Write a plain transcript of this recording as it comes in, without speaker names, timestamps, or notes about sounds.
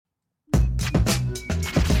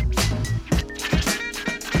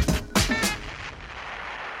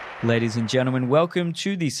Ladies and gentlemen, welcome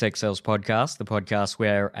to the Sex Sales Podcast, the podcast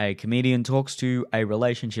where a comedian talks to a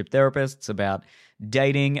relationship therapist. It's about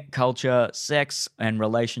dating, culture, sex, and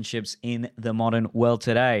relationships in the modern world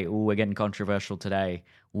today. Ooh, we're getting controversial today.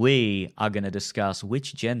 We are going to discuss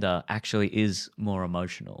which gender actually is more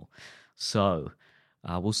emotional. So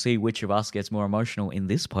we'll see which of us gets more emotional in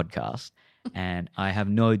this podcast. And I have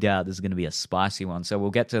no doubt there's going to be a spicy one. So we'll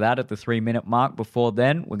get to that at the 3-minute mark. Before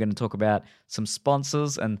then, we're going to talk about some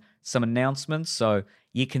sponsors and some announcements. So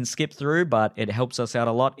you can skip through, but it helps us out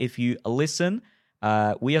a lot if you listen.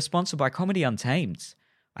 We are sponsored by Comedy Untamed.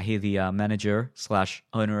 I hear the manager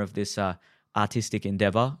 / owner of this artistic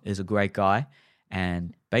endeavor is a great guy.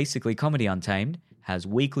 And basically, Comedy Untamed has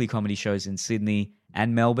weekly comedy shows in Sydney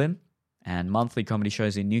and Melbourne and monthly comedy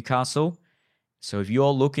shows in Newcastle. So if you're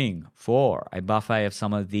looking for a buffet of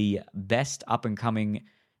some of the best up-and-coming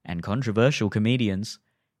and controversial comedians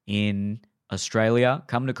in Australia,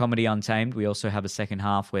 come to Comedy Untamed. We also have a second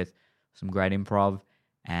half with some great improv,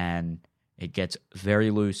 and it gets very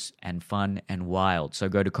loose and fun and wild. So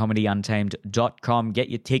go to comedyuntamed.com, get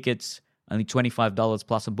your tickets, only $25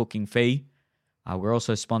 plus a booking fee. We're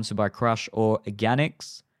also sponsored by Crush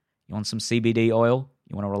Organics. You want some CBD oil?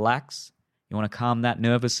 You want to relax? You want to calm that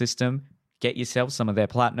nervous system? Get yourself some of their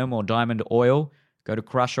platinum or diamond oil. Go to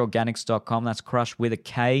crushorganics.com. That's Crush with a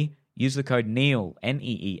K. Use the code NEEL,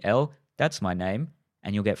 N-E-E-L. That's my name.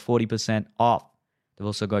 And you'll get 40% off. They've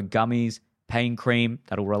also got gummies, pain cream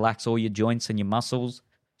that'll relax all your joints and your muscles.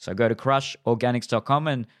 So go to crushorganics.com.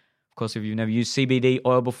 And, of course, if you've never used CBD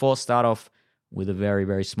oil before, start off with a very,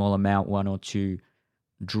 very small amount, 1 or 2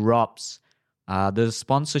 drops. The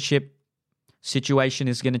sponsorship situation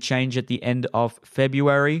is going to change at the end of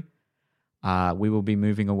February. We will be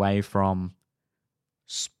moving away from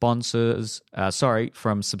from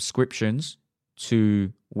subscriptions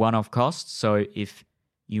to one-off costs. So if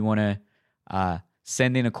you want to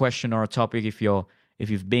send in a question or a topic, if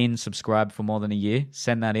you've been subscribed for more than a year,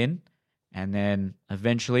 send that in. And then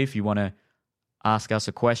eventually, if you want to ask us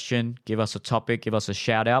a question, give us a topic, give us a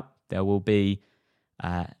shout out, there will be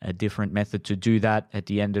a different method to do that at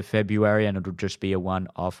the end of February, and it'll just be a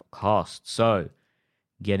one-off cost. So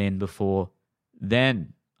get in before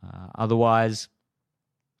then. Otherwise,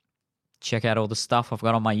 check out all the stuff I've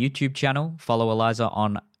got on my YouTube channel. Follow Eliza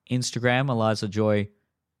on Instagram, Eliza Joy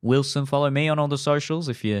Wilson. Follow me on all the socials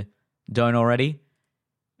if you don't already.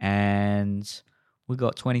 And we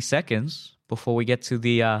got 20 seconds before we get to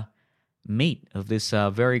the meat of this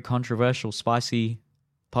very controversial, spicy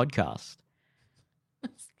podcast.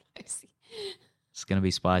 Spicy. It's going to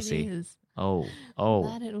be spicy. It is. Oh.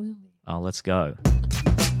 Glad it will be. Oh, let's go.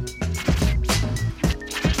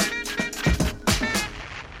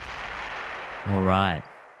 All right.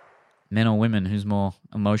 Men or women, who's more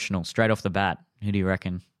emotional? Straight off the bat, who do you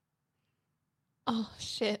reckon? Oh,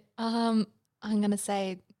 shit. I'm going to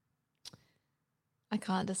say I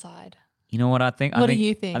can't decide. You know what I think? What do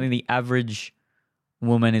you think? I think the average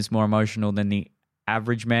woman is more emotional than the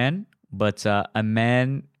average man, but a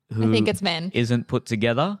man who I think it's men. isn't put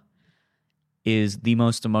together is the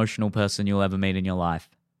most emotional person you'll ever meet in your life.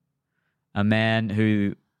 A man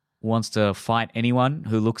who wants to fight anyone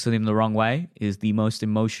who looks at him the wrong way is the most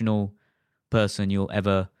emotional person you'll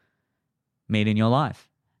ever meet in your life.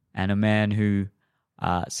 And a man who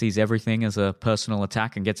sees everything as a personal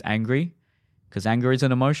attack and gets angry, because anger is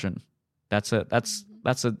an emotion. That's a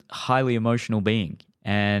highly emotional being.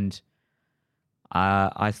 And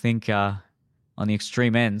I think on the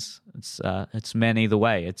extreme ends, it's men either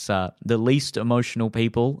way. It's the least emotional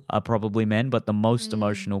people are probably men, but the most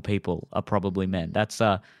emotional people are probably men.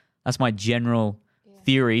 That's my general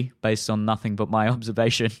theory based on nothing but my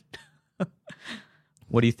observation.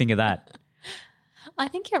 What do you think of that? I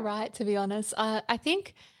think you're right, to be honest. I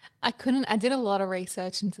think I did a lot of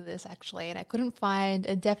research into this actually, and I couldn't find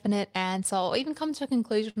a definite answer or even come to a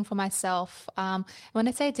conclusion for myself. When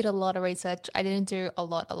I say I did a lot of research, I didn't do a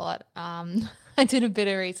lot. I did a bit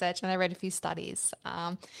of research and I read a few studies.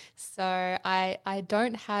 So I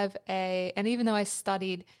don't have and even though I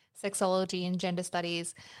studied sexology and gender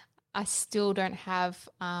studies, I still don't have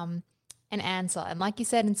an answer. And like you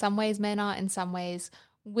said, in some ways men are, in some ways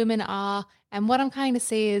women are. And what I'm kind of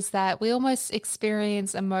see is that we almost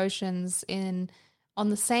experience emotions on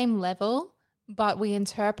the same level, but we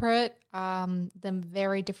interpret them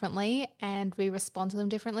very differently, and we respond to them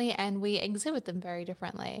differently, and we exhibit them very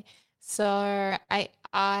differently. So I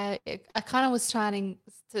kind of was trying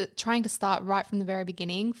to start right from the very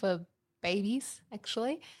beginning for babies,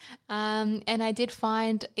 actually. And I did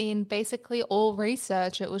find in basically all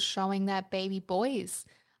research, it was showing that baby boys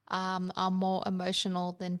are more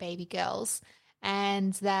emotional than baby girls.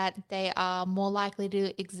 and that they are more likely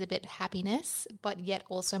to exhibit happiness, but yet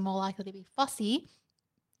also more likely to be fussy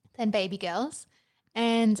than baby girls.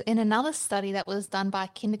 And in another study that was done by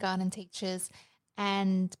kindergarten teachers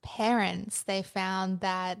and parents, they found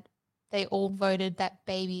that they all voted that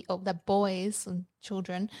baby or that boys and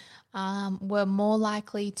children were more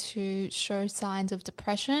likely to show signs of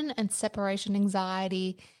depression and separation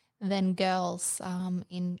anxiety than girls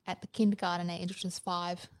in at the kindergarten age, which is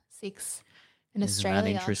 5, 6 in Isn't that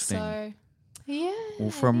Australia. interesting? So yeah, Well,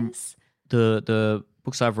 it from is. the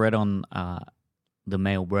books I've read on the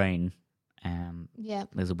male brain, Yeah.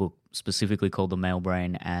 there's a book specifically called The Male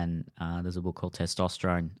Brain, and there's a book called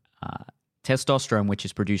Testosterone. Testosterone, which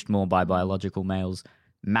is produced more by biological males,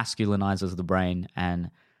 masculinizes the brain and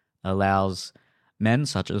allows men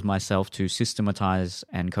such as myself to systematize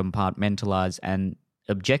and compartmentalize and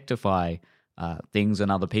objectify things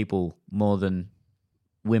and other people more than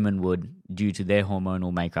women would due to their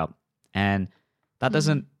hormonal makeup. And that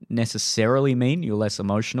doesn't necessarily mean you're less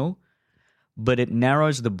emotional, but it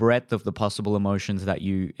narrows the breadth of the possible emotions that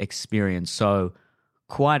you experience. So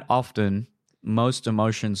quite often, most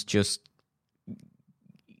emotions just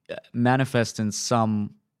manifest in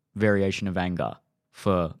some variation of anger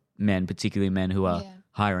for men, particularly men who are Yeah.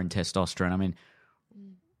 higher in testosterone. I mean,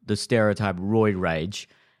 the stereotype roid rage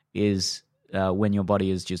is when your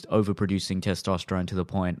body is just overproducing testosterone to the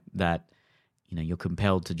point that you're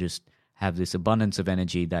compelled to just have this abundance of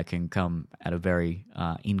energy that can come at a very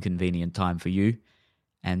inconvenient time for you.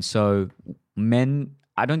 And so men,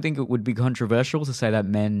 I don't think it would be controversial to say that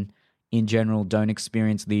men in general don't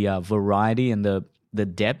experience the variety and the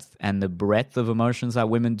depth and the breadth of emotions that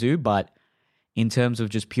women do. But in terms of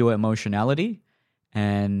just pure emotionality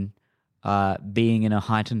and being in a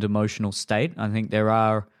heightened emotional state, I think there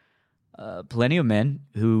are plenty of men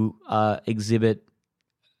who exhibit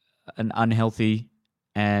an unhealthy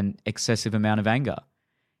and excessive amount of anger.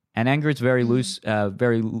 And anger is very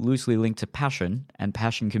very loosely linked to passion, and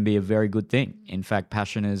passion can be a very good thing. In fact,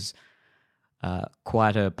 passion is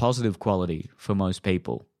quite a positive quality for most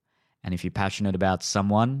people. And if you're passionate about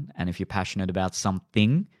someone, and if you're passionate about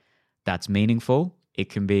something that's meaningful, it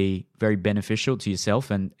can be very beneficial to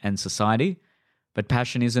yourself and society. But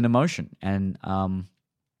passion is an emotion, and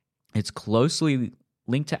it's closely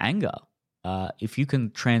linked to anger. If you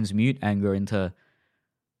can transmute anger into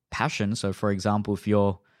passion, so for example, if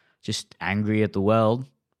you're just angry at the world,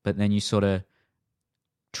 but then you sort of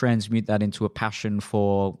transmute that into a passion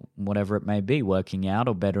for whatever it may be, working out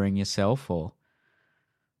or bettering yourself or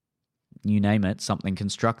you name it, something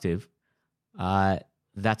constructive,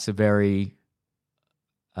 that's a very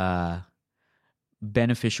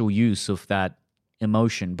beneficial use of that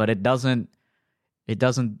emotion. But it doesn't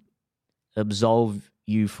absolve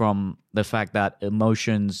you from the fact that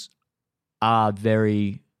emotions are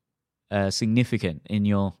very significant in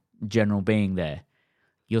your general being there.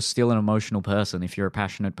 You're still an emotional person if you're a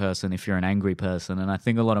passionate person, if you're an angry person. And I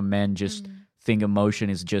think a lot of men just think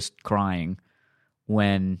emotion is just crying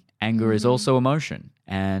when anger is also emotion.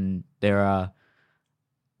 And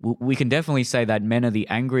we can definitely say that men are the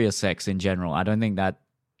angrier sex in general. I don't think that,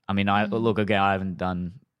 look, again, I haven't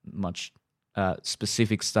done much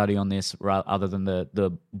specific study on this other than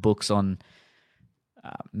the books on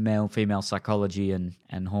male, female psychology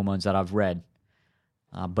and hormones that I've read.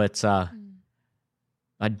 But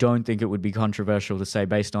I don't think it would be controversial to say,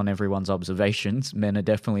 based on everyone's observations, men are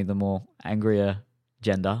definitely the more angrier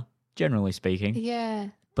gender, generally speaking. Yeah.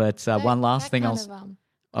 But one last thing Go on.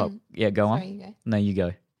 Sorry, you go. No, you go. No, you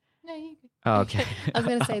go. Oh, okay. I was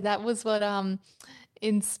going to say that was what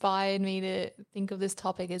inspired me to think of this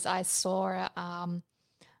topic. Is I saw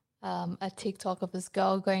a TikTok of this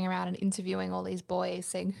girl going around and interviewing all these boys,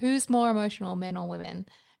 saying who's more emotional, men or women,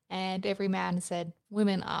 and every man said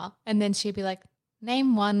women are, and then she'd be like,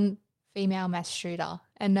 name one female mass shooter,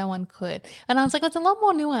 and no one could. And I was like, it's a lot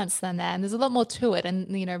more nuanced than that, and there's a lot more to it.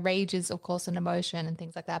 And rage is of course an emotion and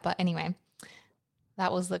things like that. But anyway,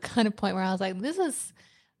 that was the kind of point where I was like, this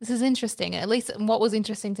is interesting. At least what was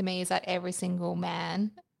interesting to me is that every single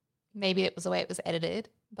man, maybe it was the way it was edited,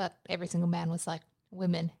 but every single man was like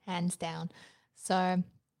women, hands down. So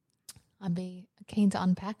I'd be keen to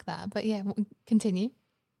unpack that. But yeah, continue.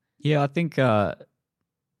 Yeah, I think the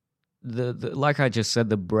like I just said,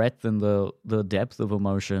 the breadth and the depth of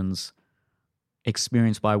emotions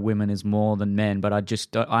experienced by women is more than men. But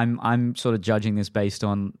I'm sort of judging this based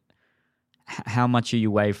on how much are you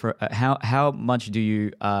away for how much do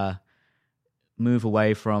you move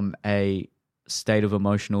away from a state of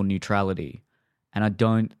emotional neutrality, and I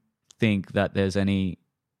don't think that there's any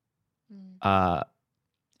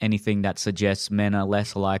anything that suggests men are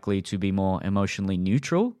less likely to be more emotionally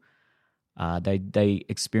neutral. They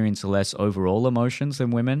experience less overall emotions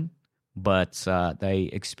than women, but they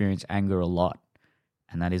experience anger a lot,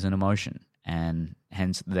 and that is an emotion, and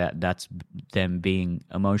hence that's them being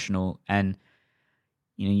emotional. And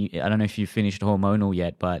I don't know if you finished hormonal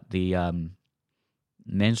yet, but the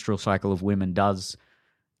menstrual cycle of women does.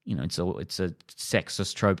 It's a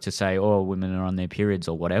sexist trope to say, oh, women are on their periods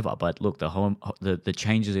or whatever. But look, the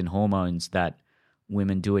changes in hormones that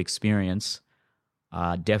women do experience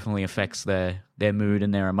definitely affects their mood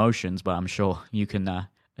and their emotions. But I'm sure you can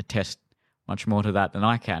attest much more to that than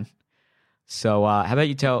I can. So how about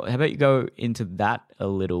you go into that a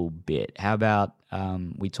little bit? How about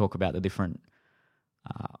we talk about the different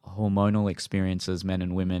hormonal experiences men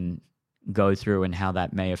and women go through and how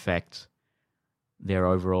that may affect their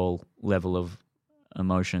overall level of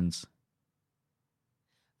emotions?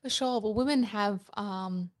 For sure. Well, women have,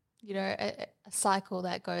 a cycle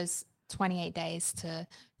that goes 28 days to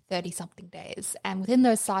 30 something days. And within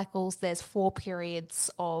those cycles, there's 4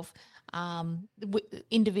 periods of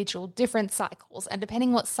individual different cycles. And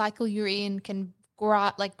depending what cycle you're in can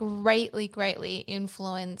greatly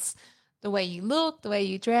influence the way you look, the way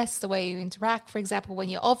you dress, the way you interact. For example, when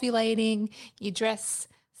you're ovulating, you dress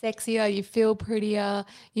sexier, you feel prettier,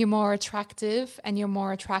 you're more attractive, and you're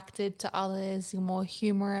more attracted to others, you're more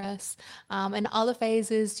humorous. In other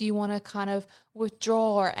phases, you want to kind of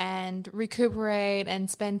withdraw and recuperate and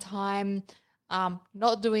spend time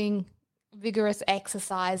not doing vigorous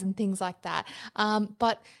exercise and things like that.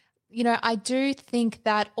 But I do think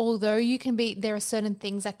that although there are certain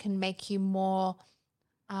things that can make you more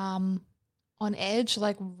on edge,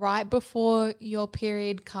 like right before your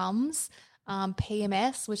period comes,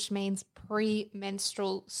 PMS, which means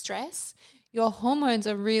premenstrual stress, your hormones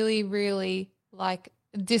are really, really like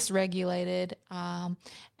dysregulated.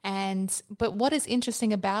 But what is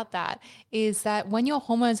interesting about that is that when your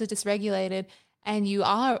hormones are dysregulated and you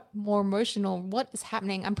are more emotional, what is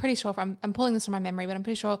happening? I'm pretty sure, if I'm pulling this from my memory, but I'm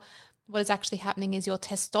pretty sure what is actually happening is your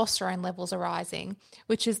testosterone levels are rising,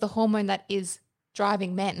 which is the hormone that is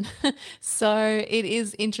driving men. So it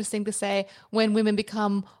is interesting to say when women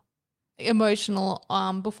become emotional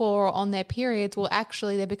before or on their periods, well,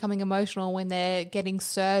 actually they're becoming emotional when they're getting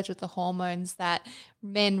surged with the hormones that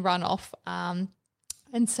men run off.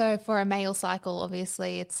 And so for a male cycle,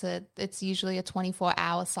 obviously it's usually a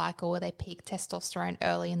 24-hour cycle where they peak testosterone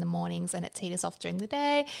early in the mornings and it teeters off during the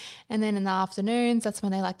day. And then in the afternoons, that's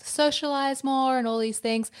when they like to socialize more and all these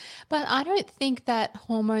things. But I don't think that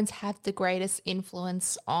hormones have the greatest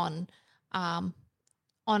influence on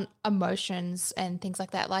emotions and things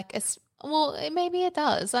like that. Maybe it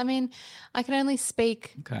does. I mean, I can only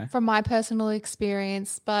speak from my personal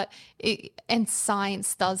experience, and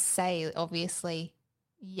science does say, obviously,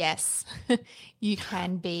 yes, you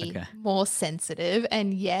can be more sensitive,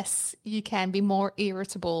 and yes, you can be more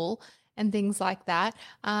irritable and things like that.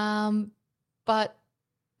 But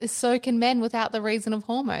so can men without the reason of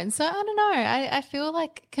hormones. So I don't know. I feel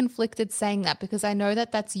like conflicted saying that because I know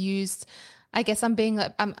that that's used. I guess I think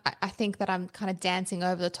that I'm kind of dancing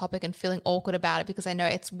over the topic and feeling awkward about it because I know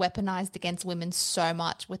it's weaponized against women so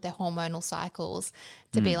much with their hormonal cycles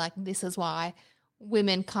to be like, this is why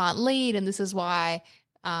women can't lead and this is why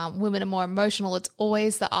women are more emotional. It's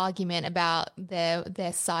always the argument about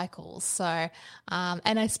their cycles. So,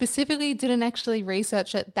 and I specifically didn't actually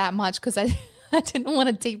research it that much because I didn't want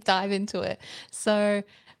to deep dive into it. So,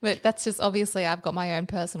 but that's just obviously I've got my own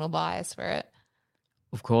personal bias for it.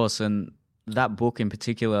 Of course, and that book in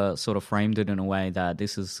particular sort of framed it in a way that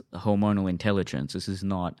this is hormonal intelligence. This is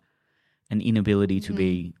not an inability to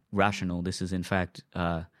be rational. This is, in fact,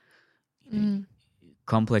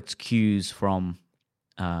 complex cues from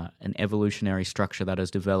an evolutionary structure that has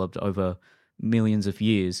developed over millions of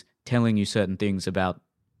years, telling you certain things about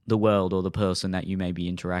the world or the person that you may be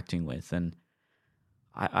interacting with. And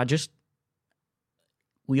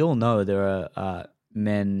we all know there are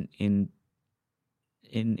men in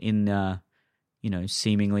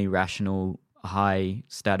seemingly rational, high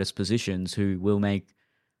status positions who will make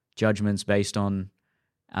judgments based on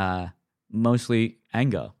mostly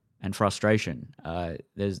anger and frustration.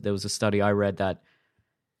 There was a study I read that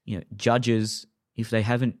judges, if they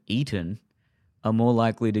haven't eaten, are more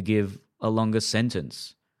likely to give a longer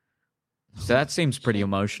sentence. So that seems pretty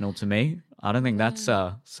emotional to me. I don't think that's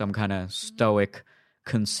some kind of stoic,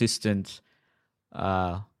 consistent,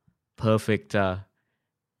 perfect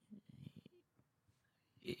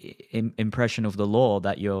impression of the law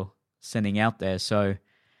that you're sending out there. So,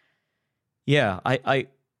 yeah,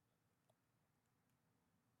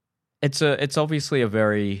 it's obviously a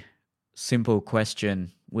very simple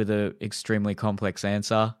question with a extremely complex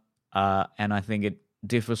answer, and I think it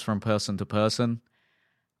differs from person to person.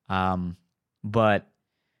 But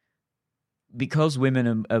because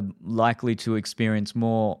women are likely to experience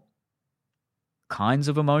more kinds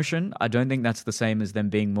of emotion, I don't think that's the same as them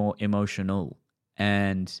being more emotional.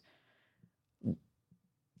 And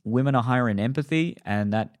women are higher in empathy,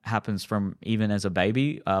 and that happens from even as a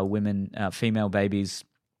baby. Female babies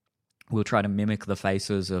will try to mimic the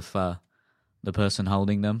faces of the person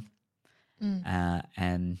holding them.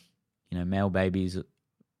 And, male babies,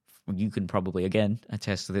 you can probably, again,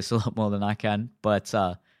 attest to this a lot more than I can, but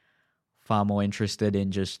far more interested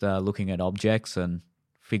in just looking at objects and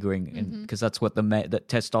figuring, because that's what that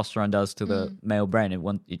testosterone does to the male brain.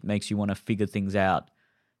 It makes you want to figure things out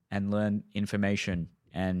and learn information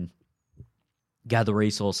and gather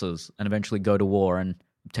resources and eventually go to war and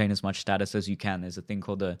obtain as much status as you can. There's a thing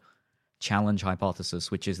called the challenge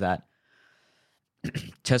hypothesis, which is that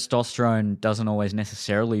testosterone doesn't always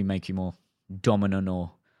necessarily make you more dominant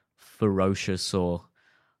or ferocious or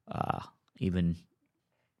even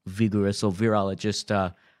vigorous or virile. It just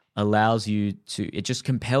allows you to, it just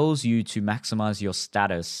compels you to maximize your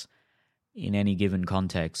status in any given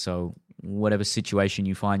context. So whatever situation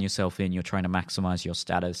you find yourself in, you're trying to maximize your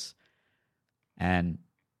status. And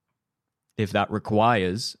if that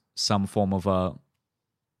requires some form of a,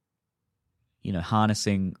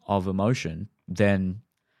 harnessing of emotion, then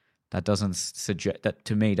that doesn't suggest, that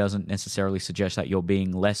to me doesn't necessarily suggest that you're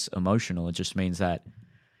being less emotional. It just means that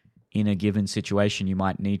in a given situation, you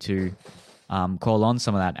might need to call on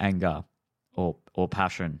some of that anger or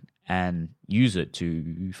passion and use it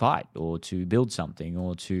to fight or to build something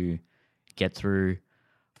or to get through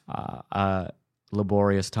a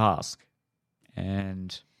laborious task.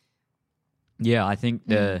 And yeah, I think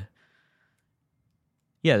the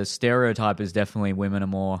stereotype is definitely women are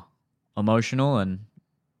more emotional, and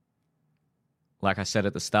like I said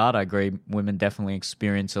at the start, I agree women definitely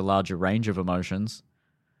experience a larger range of emotions,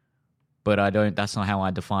 but that's not how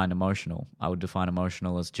I define emotional. I would define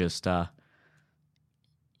emotional as just not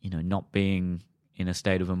being in a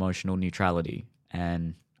state of emotional neutrality.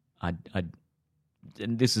 And and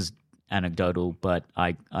this is anecdotal, but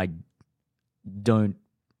I don't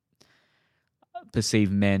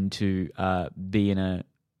perceive men to be in a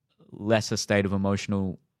lesser state of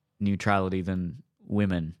emotional neutrality than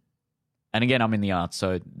women. And again, I'm in the arts,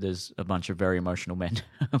 so there's a bunch of very emotional men.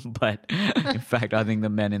 But in fact, I think the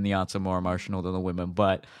men in the arts are more emotional than the women.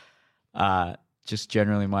 But just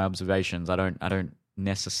generally my observations, I don't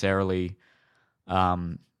necessarily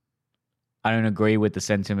I don't agree with the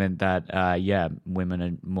sentiment that women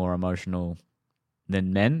are more emotional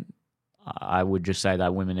than men. I would just say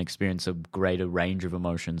that women experience a greater range of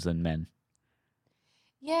emotions than men.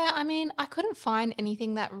 Yeah, I mean, I couldn't find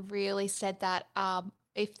anything that really said that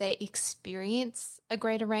if they experience a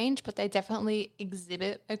greater range, but they definitely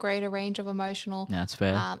exhibit a greater range of That's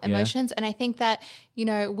fair. emotions. And I think that,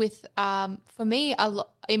 with for me,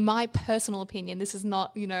 in my personal opinion, this is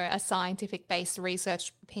not, a scientific based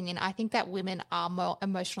research opinion. I think that women are more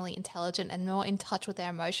emotionally intelligent and more in touch with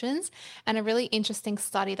their emotions. And a really interesting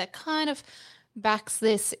study that kind of backs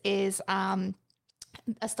this is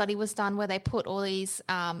a study was done where they put all these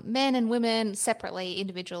men and women separately,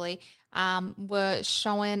 individually, were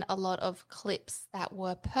shown a lot of clips that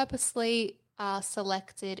were purposely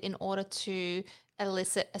selected in order to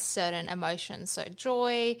elicit a certain emotion. So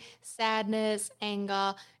joy, sadness,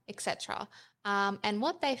 anger, etc. And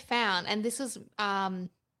what they found, and this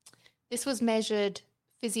was measured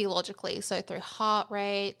physiologically, so through heart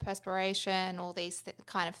rate, perspiration, all these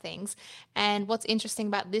kind of things. And what's interesting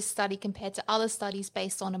about this study compared to other studies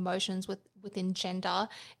based on emotions within gender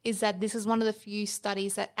is that this is one of the few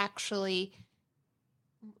studies that actually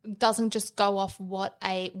doesn't just go off what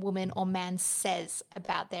a woman or man says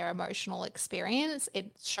about their emotional experience.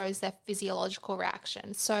 It shows their physiological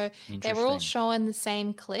reaction. So they were all showing the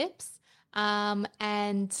same clips.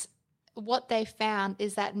 And what they found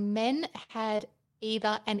is that men had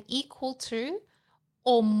either an equal to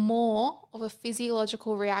or more of a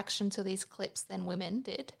physiological reaction to these clips than women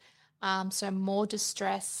did. So more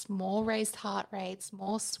distress, more raised heart rates,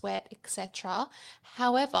 more sweat, etc.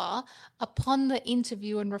 However, upon the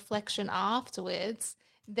interview and reflection afterwards,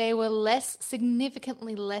 they were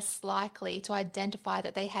significantly less likely to identify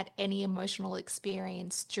that they had any emotional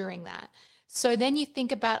experience during that. So then you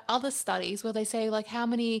think about other studies where they say, like, how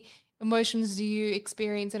many emotions do you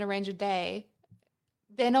experience in a range of day?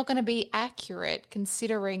 They're not going to be accurate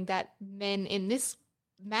considering that men in this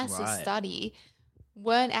massive study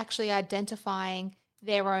weren't actually identifying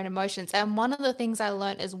their own emotions. And one of the things I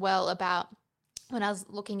learned as well about when I was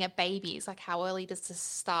looking at babies, like how early does this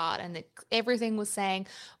start? And everything was saying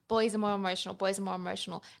boys are more emotional, boys are more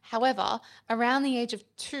emotional. However, around the age of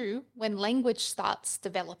 2, when language starts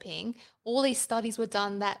developing, all these studies were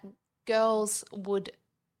done that girls would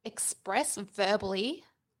express verbally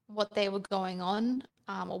what they were going on,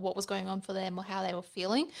 or what was going on for them or how they were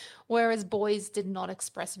feeling, whereas boys did not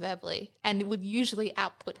express verbally and would usually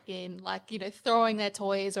output in like, throwing their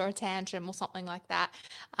toys or a tantrum or something like that.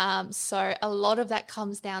 So a lot of that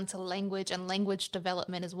comes down to language and language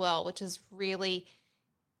development as well, which is really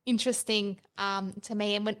interesting to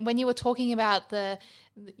me. And when you were talking about the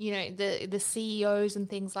CEOs and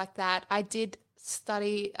things like that, I did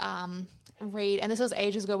study read, and this was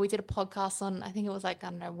ages ago. We did a podcast on, I think it was like, I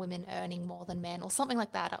don't know, women earning more than men or something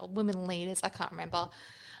like that, or women leaders. I can't remember.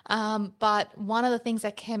 But one of the things I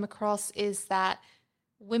came across is that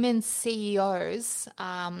women CEOs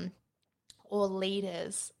or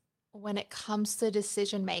leaders, when it comes to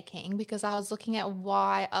decision making, because I was looking at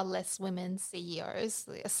why are less women CEOs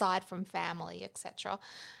aside from family, etc.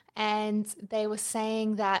 And they were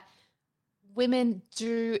saying that women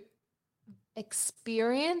do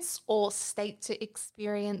experience or state to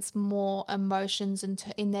experience more emotions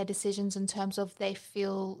in their decisions, in terms of they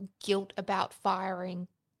feel guilt about firing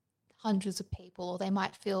hundreds of people, or they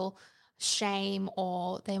might feel shame,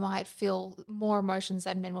 or they might feel more emotions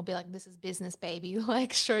than men will be like, this is business, baby,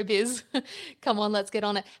 like showbiz. Come on, let's get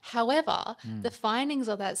on it. However, the findings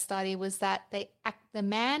of that study was that the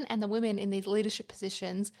man and the women in these leadership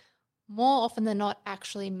positions more often than not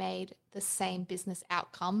actually made the same business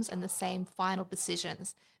outcomes and the same final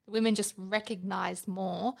decisions. The women just recognized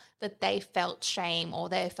more that they felt shame, or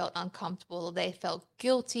they felt uncomfortable, or they felt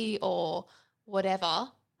guilty or whatever.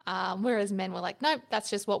 Whereas men were like, nope, that's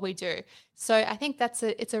just what we do. So I think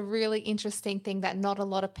it's a really interesting thing that not a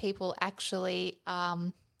lot of people actually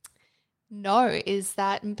know, is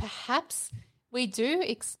that perhaps we do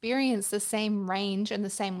experience the same range and the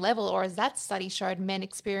same level, or as that study showed, men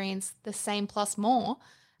experience the same plus more.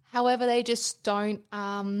 However, they just don't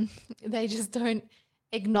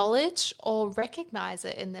acknowledge or recognize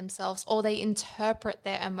it in themselves, or they interpret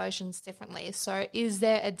their emotions differently. So is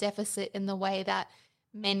there a deficit in the way that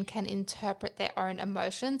men can interpret their own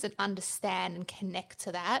emotions and understand and connect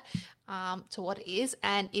to that, to what it is?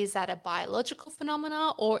 And is that a biological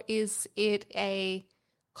phenomena, or is it a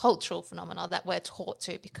cultural phenomena that we're taught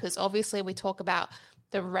to? Because obviously we talk about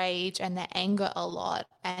the rage and the anger a lot,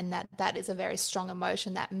 and that is a very strong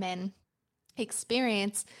emotion that men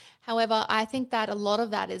experience. However, I think that a lot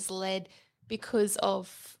of that is led because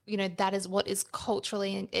of, that is what is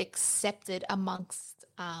culturally accepted amongst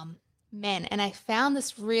men. And I found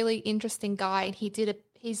this really interesting guy, and he did a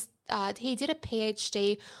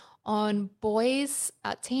PhD on boys,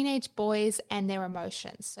 teenage boys and their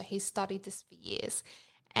emotions. So he studied this for years.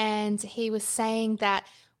 And he was saying that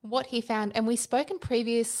what he found, and we spoke in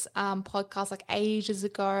previous podcasts like ages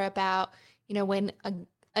ago about, when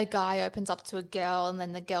a guy opens up to a girl and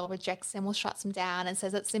then the girl rejects him or shuts him down and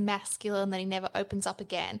says it's emasculine, and then he never opens up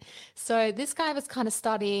again. So this guy was kind of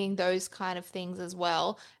studying those kind of things as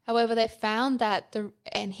well. However, they found that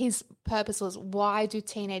and his purpose was, why do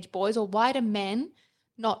teenage boys, or why do men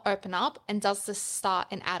not open up, and does this start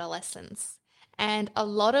in adolescence? And a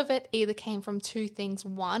lot of it either came from two things.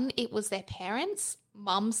 One, it was their parents,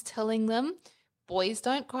 mums telling them, boys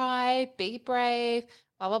don't cry, be brave,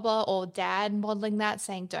 blah, blah, blah, or dad modeling that,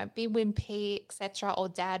 saying don't be wimpy, etc., or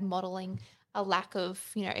dad modeling a lack of,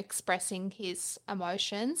 expressing his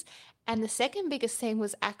emotions. And the second biggest thing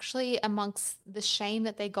was actually amongst the shame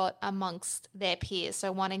that they got amongst their peers.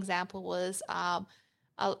 So one example was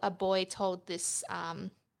a boy told this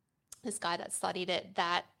guy that studied it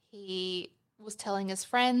that he was telling his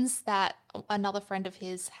friends that another friend of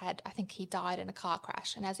his I think he died in a car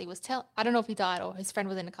crash. And as he was I don't know if he died or his friend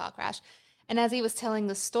was in a car crash. And as he was telling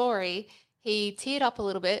the story, he teared up a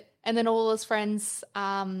little bit, and then all his friends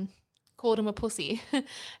called him a pussy.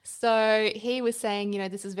 So he was saying,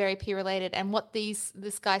 this is very peer related. And what this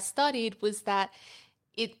guy studied was that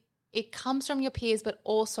it comes from your peers, but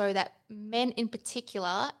also that men in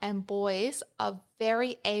particular and boys are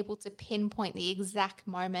very able to pinpoint the exact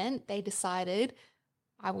moment they decided,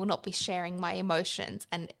 I will not be sharing my emotions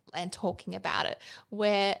and talking about it.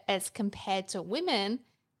 Whereas compared to women,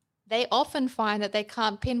 they often find that they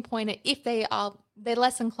can't pinpoint it if they're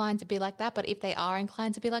less inclined to be like that. But if they are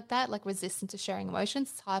inclined to be like that, like resistant to sharing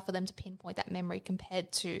emotions, it's hard for them to pinpoint that memory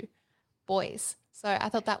compared to boys. So I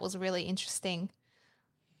thought that was a really interesting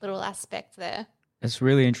little aspect there. It's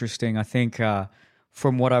really interesting. I think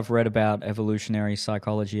from what I've read about evolutionary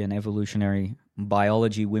psychology and evolutionary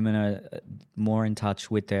biology, women are more in touch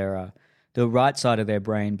with their the right side of their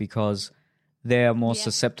brain because they are more Yeah.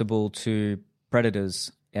 susceptible to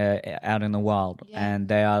predators out in the wild, Yeah. and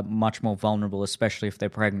they are much more vulnerable, especially if they're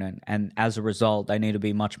pregnant. And as a result, they need to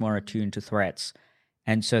be much more attuned to threats,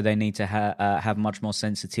 and so they need to have much more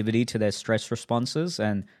sensitivity to their stress responses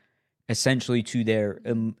and essentially to their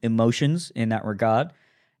emotions in that regard.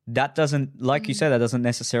 That doesn't, like you said, that doesn't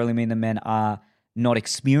necessarily mean the men are not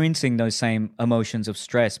experiencing those same emotions of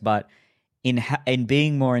stress, but in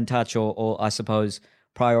being more in touch, or I suppose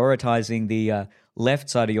prioritizing the left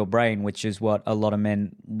side of your brain, which is what a lot of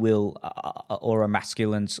men will, or a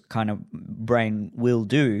masculine kind of brain will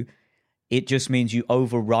do. It just means you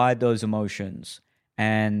override those emotions,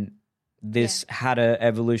 and this had a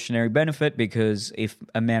evolutionary benefit because if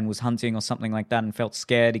a man was hunting or something like that and felt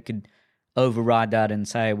scared, he could override that and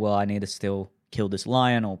say, well, I need to still kill this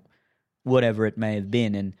lion or whatever it may have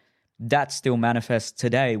been. And that still manifests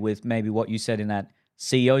today with maybe what you said in that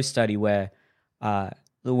CEO study where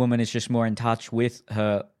the woman is just more in touch with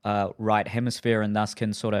her right hemisphere and thus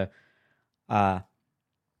can sort of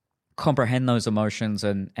comprehend those emotions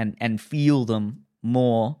and feel them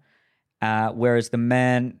more, whereas the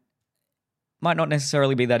man might not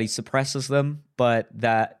necessarily be that he suppresses them, but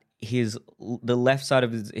that the left side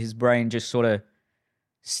of his brain just sort of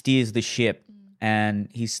steers the ship, and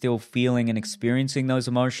he's still feeling and experiencing those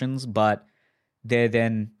emotions, but they're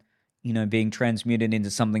then, being transmuted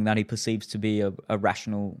into something that he perceives to be a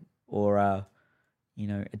rational or a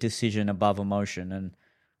decision above emotion. And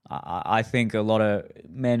I think a lot of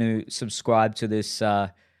men who subscribe to this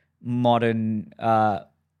modern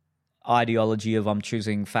ideology of I'm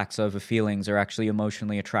choosing facts over feelings are actually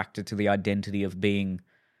emotionally attracted to the identity of being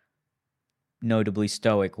notably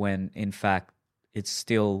stoic, when in fact it's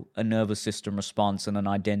still a nervous system response and an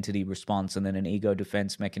identity response and then an ego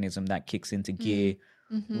defense mechanism that kicks into gear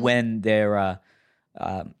when they're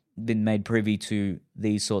been made privy to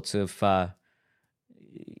these sorts of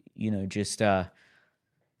just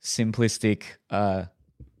simplistic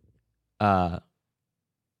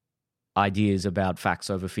ideas about facts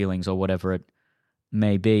over feelings or whatever it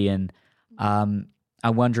may be. And I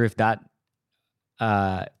wonder if that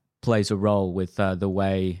plays a role with the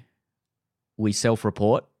way we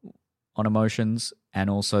self-report on emotions and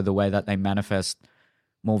also the way that they manifest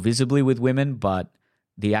more visibly with women, but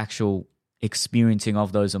the actual experiencing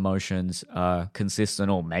of those emotions are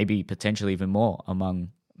consistent or maybe potentially even more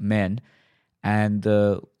among men. And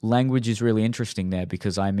the language is really interesting there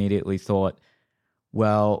because I immediately thought,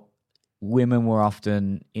 well, women were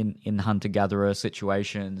often in hunter-gatherer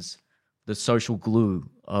situations the social glue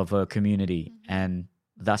of a community, and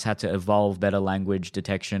thus had to evolve better language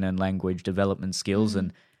detection and language development skills.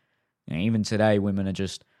 And even today, women are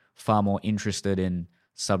just far more interested in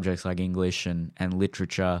subjects like English and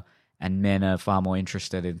literature, and men are far more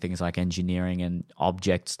interested in things like engineering and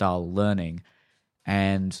object-style learning.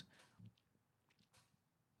 And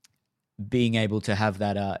being able to have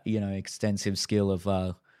that, extensive skill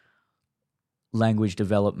of language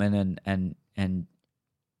development and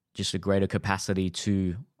just a greater capacity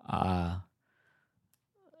to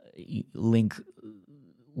link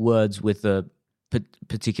words with the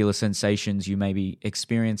particular sensations you may be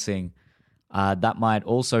experiencing, that might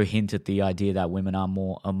also hint at the idea that women are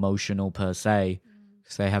more emotional per se,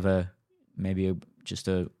 because they have just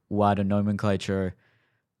a wider nomenclature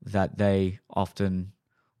that they often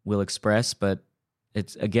will express. But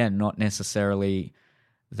it's, again, not necessarily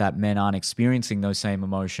that men aren't experiencing those same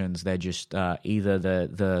emotions. They're just either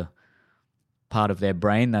the part of their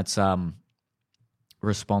brain that's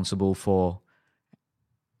responsible for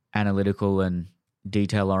analytical and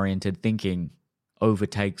detail-oriented thinking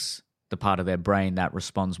overtakes the part of their brain that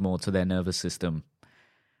responds more to their nervous system.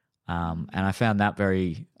 And I found that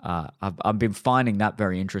I've been finding that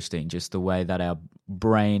very interesting, just the way that our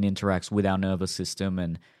brain interacts with our nervous system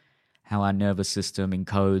and how our nervous system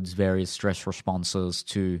encodes various stress responses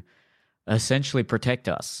to essentially protect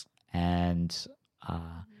us. And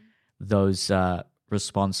those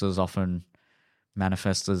responses often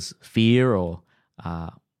manifest as fear or,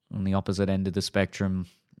 on the opposite end of the spectrum,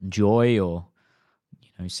 joy or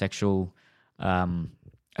sexual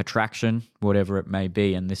attraction, whatever it may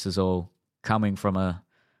be. And this is all coming from a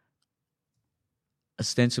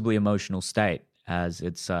ostensibly emotional state, as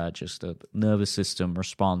it's just a nervous system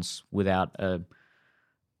response without a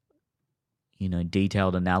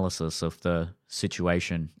detailed analysis of the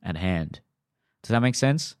situation at hand. Does that make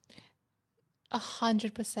sense?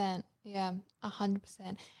 100%. Yeah,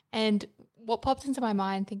 100%. And what pops into my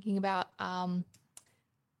mind thinking about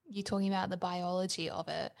you talking about the biology of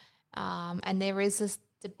it, and there is this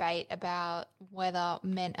debate about whether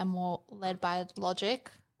men are more led by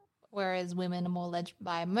logic whereas women are more led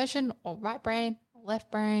by emotion or right brain, or left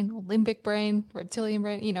brain, or limbic brain, reptilian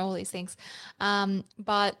brain, all these things.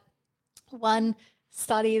 But one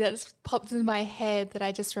study that's popped in my head that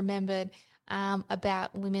I just remembered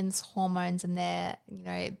about women's hormones and their,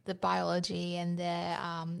 the biology and their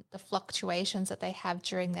the fluctuations that they have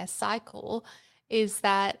during their cycle is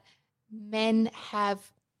that men have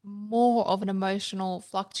more of an emotional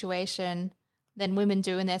fluctuation than women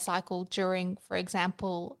do in their cycle during, for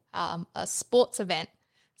example, a sports event.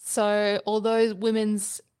 So although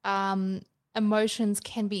women's emotions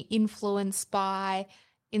can be influenced by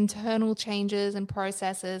internal changes and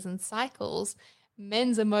processes and cycles,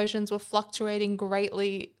 men's emotions were fluctuating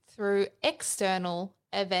greatly through external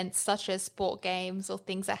events such as sport games or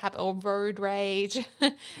things that happen, or road rage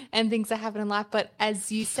and things that happen in life. But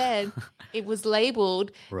as you said, it was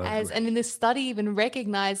labeled as, and in this study even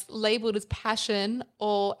recognized, labeled as passion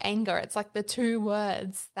or anger. It's like the two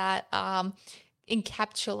words that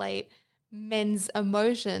encapsulate men's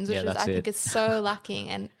emotions, which I think is so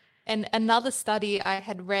lacking. And another study I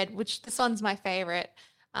had read, which this one's my favorite,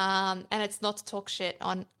 and it's not to talk shit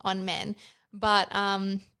on men, but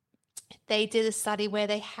they did a study where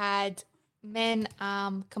they had men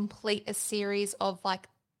complete a series of like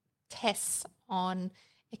tests on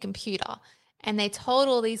a computer. And they told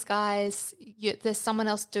all these guys, there's someone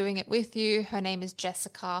else doing it with you. Her name is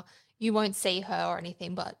Jessica. You won't see her or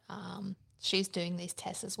anything, but she's doing these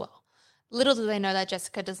tests as well. Little do they know that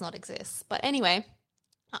Jessica does not exist. But anyway,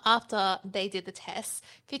 after they did the tests,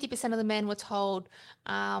 50% of the men were told,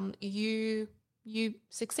 you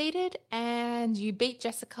succeeded and you beat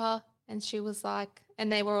Jessica. And she was like,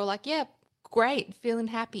 and they were all like, yeah, great, feeling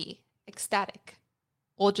happy, ecstatic,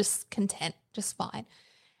 or just content, just fine.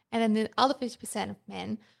 And then the other 50% of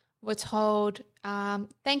men were told,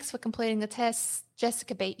 thanks for completing the tests.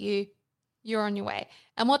 Jessica beat you. You're on your way.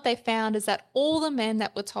 And what they found is that all the men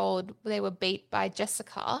that were told they were beat by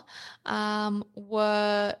Jessica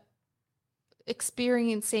were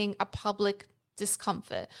experiencing a public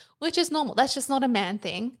discomfort, which is normal. That's just not a man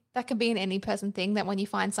thing. That can be an any person thing, that when you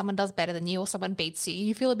find someone does better than you or someone beats you,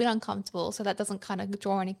 you feel a bit uncomfortable. So that doesn't kind of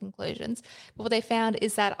draw any conclusions. But what they found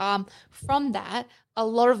is that from that, a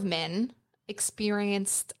lot of men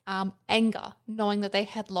experienced anger, knowing that they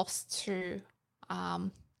had lost to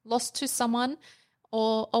someone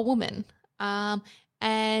or a woman.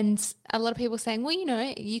 And a lot of people saying, well,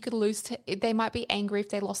 you could lose to, they might be angry if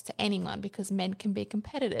they lost to anyone because men can be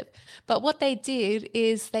competitive. But what they did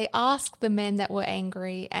is they asked the men that were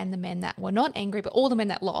angry and the men that were not angry, but all the men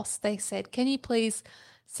that lost, they said, can you please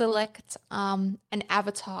select an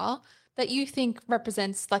avatar that you think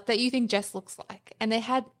represents, like that you think Jess looks like? And they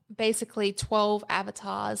had basically 12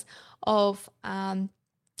 avatars of the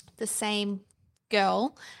same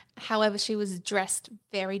girl. However, she was dressed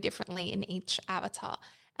very differently in each avatar.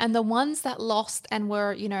 And the ones that lost and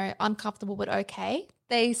were, uncomfortable but okay,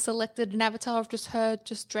 they selected an avatar of just her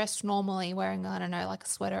just dressed normally, wearing, I don't know, like a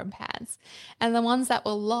sweater and pants. And the ones that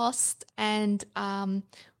were lost and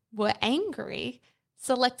were angry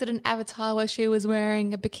selected an avatar where she was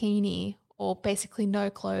wearing a bikini or basically no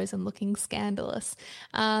clothes and looking scandalous.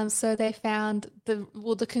 So they found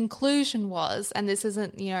the conclusion was, and this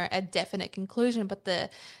isn't, a definite conclusion, but the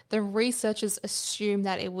researchers assumed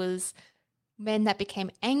that it was men that became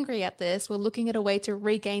angry at this were looking at a way to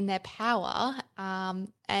regain their power,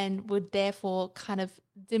 and would therefore kind of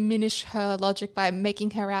diminish her logic by making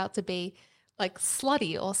her out to be like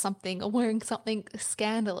slutty or something, or wearing something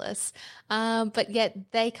scandalous. But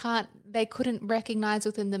yet they couldn't recognize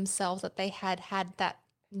within themselves that they had that,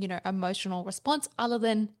 emotional response other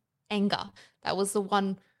than anger. That was the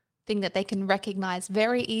one thing that they can recognize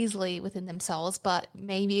very easily within themselves. But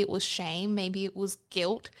maybe it was shame, maybe it was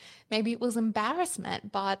guilt, maybe it was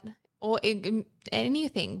embarrassment, or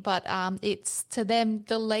anything. But it's, to them,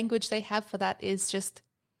 the language they have for that is just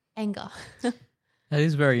anger. That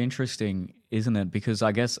is very interesting, isn't it? Because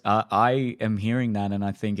I guess I am hearing that, and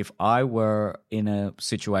I think if I were in a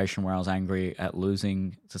situation where I was angry at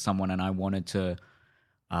losing to someone and I wanted to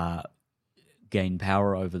gain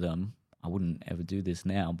power over them, I wouldn't ever do this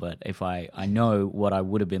now. But if I know what I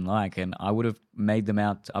would have been like, and I would have made them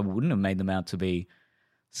out, I wouldn't have made them out to be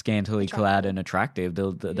scantily clad and attractive.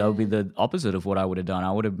 That would be the opposite of what I would have done.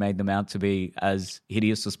 I would have made them out to be as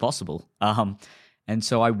hideous as possible. And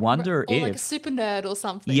so I wonder or if, like a super nerd or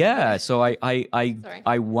something. yeah. So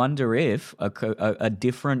I wonder if a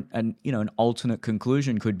different, and an alternate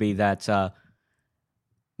conclusion could be that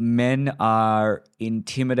men are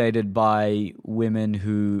intimidated by women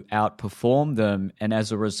who outperform them, and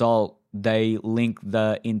as a result, they link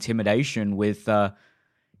the intimidation with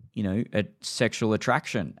a sexual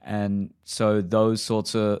attraction. And so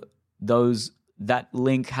that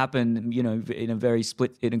link happened, in a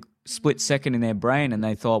split second in their brain. And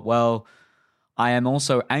they thought, well, I am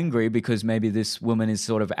also angry because maybe this woman is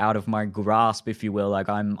sort of out of my grasp, if you will. Like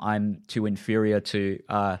I'm too inferior to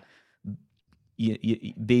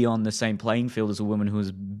be on the same playing field as a woman who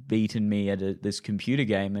has beaten me at this computer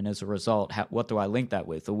game. And as a result, what do I link that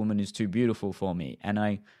with? A woman who's too beautiful for me. And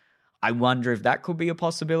I wonder if that could be a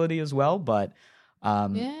possibility as well. But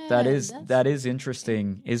that is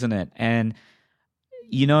interesting, isn't it? And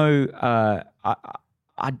I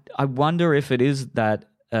wonder if it is that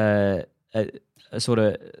a sort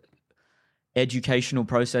of educational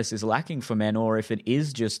process is lacking for men, or if it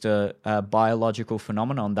is just a biological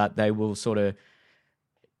phenomenon that they will sort of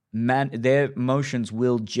their emotions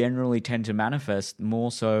will generally tend to manifest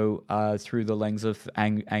more so through the lens of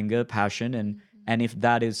anger, passion, and if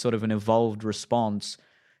that is sort of an evolved response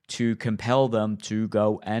to compel them to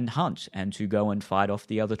go and hunt and to go and fight off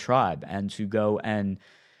the other tribe and to go and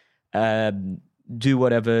do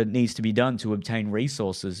whatever needs to be done to obtain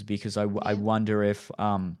resources. Because I wonder if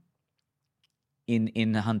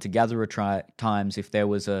in the hunter-gatherer times, if there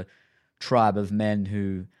was a tribe of men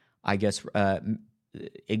who, I guess,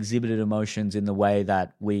 exhibited emotions in the way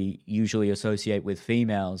that we usually associate with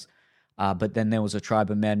females, but then there was a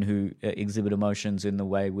tribe of men who exhibit emotions in the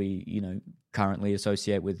way we, currently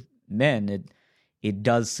associate with men, it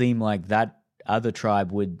does seem like that other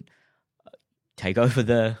tribe would take over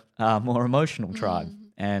the more emotional tribe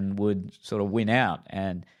and would sort of win out.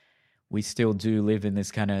 And we still do live in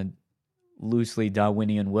this kind of loosely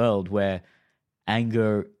Darwinian world where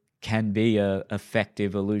anger can be a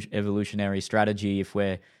effective evolutionary strategy if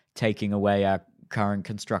we're taking away our current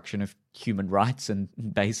construction of human rights and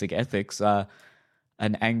basic ethics.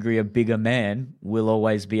 An angrier, bigger man will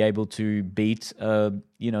always be able to beat a,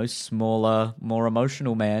 smaller, more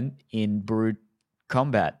emotional man in brute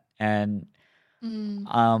combat. And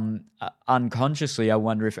unconsciously, I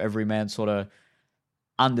wonder if every man sort of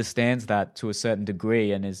understands that to a certain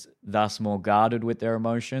degree and is thus more guarded with their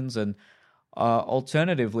emotions. And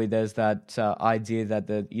alternatively, there's that idea that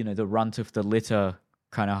the runt of the litter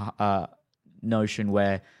kind of notion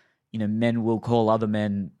where, men will call other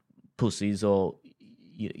men pussies, or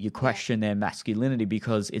you question their masculinity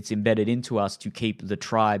because it's embedded into us to keep the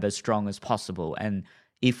tribe as strong as possible. And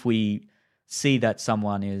if we see that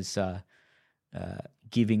someone is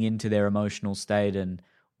giving into their emotional state and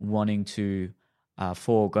wanting to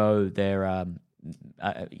forego their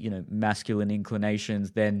masculine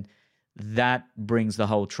inclinations, then that brings the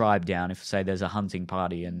whole tribe down. If, say, there's a hunting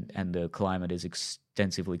party and the climate is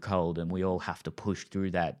extensively cold and we all have to push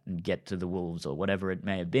through that and get to the wolves or whatever it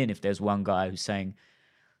may have been, if there's one guy who's saying,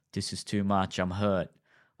 this is too much, I'm hurt,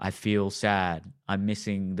 I feel sad, I'm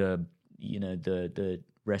missing the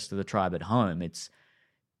rest of the tribe at home, it's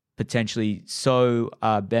potentially so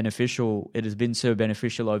beneficial. It has been so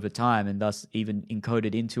beneficial over time and thus even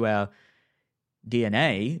encoded into our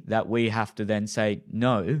DNA that we have to then say,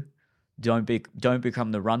 no, don't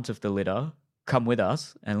become the runt of the litter, come with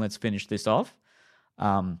us and let's finish this off.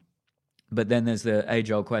 But then there's the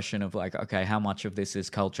age-old question of like, okay, how much of this is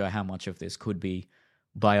culture? How much of this could be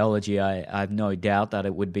biology? I have no doubt that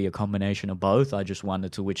it would be a combination of both. I just wonder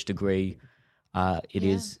to which degree it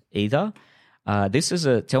is either.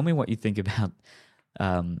 Tell me what you think about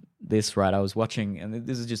this, right? I was watching, and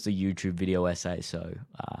this is just a YouTube video essay, so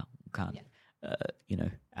can't,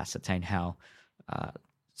 ascertain how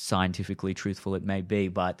scientifically truthful it may be,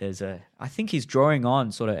 but I think he's drawing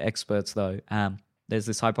on sort of experts though. There's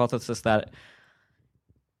this hypothesis that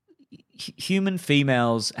human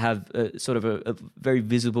females have sort of a very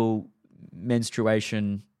visible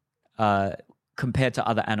menstruation compared to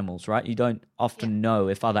other animals, right? You don't often know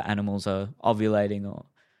if other animals are ovulating or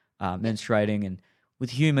menstruating, and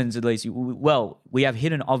with humans at least, we have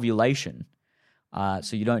hidden ovulation,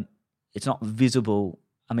 so it's not visible.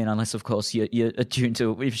 I mean, unless of course you're attuned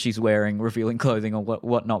to if she's wearing revealing clothing or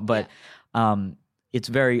whatnot, but it's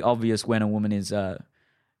very obvious when a woman is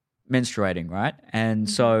menstruating, right? And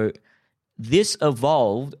so this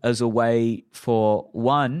evolved as a way for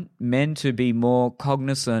men to be more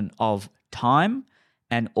cognizant of time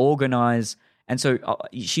and organize. And so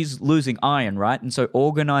she's losing iron, right? And so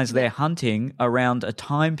organize their hunting around a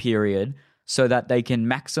time period so that they can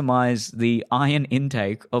maximize the iron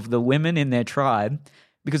intake of the women in their tribe.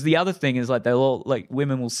 Because the other thing is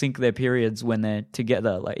women will sync their periods when they're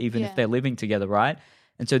together, like even if they're living together, right?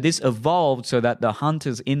 And so this evolved so that the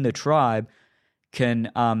hunters in the tribe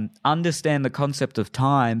can understand the concept of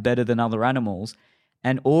time better than other animals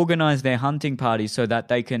and organize their hunting parties so that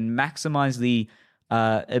they can maximize the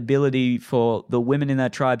ability for the women in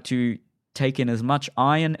that tribe to take in as much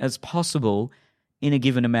iron as possible in a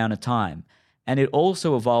given amount of time. And it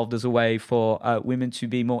also evolved as a way for women to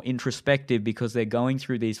be more introspective because they're going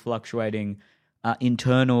through these fluctuating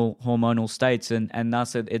internal hormonal states. And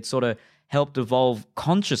thus it sort of helped evolve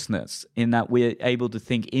consciousness in that we're able to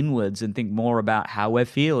think inwards and think more about how we're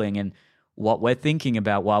feeling and what we're thinking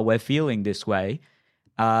about while we're feeling this way.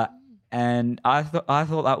 And I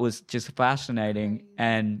thought that was just fascinating.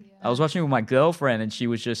 And I was watching with my girlfriend and she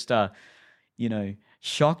was just,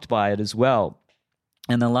 shocked by it as well.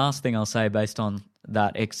 And the last thing I'll say based on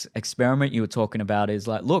that experiment you were talking about is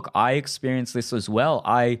like, look, I experienced this as well.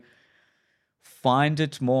 I find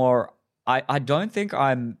it more, I don't think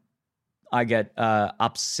I get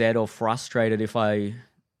upset or frustrated if I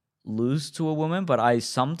lose to a woman, but I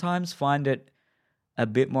sometimes find it a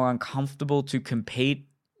bit more uncomfortable to compete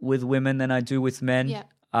with women than I do with men. Yeah.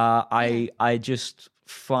 I just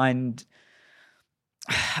find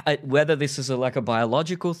whether this is like a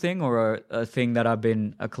biological thing or a thing that I've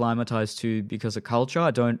been acclimatized to because of culture, I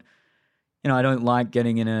don't like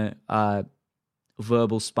getting in a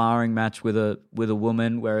verbal sparring match with a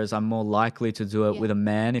woman, whereas I'm more likely to do it with a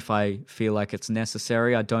man if I feel like it's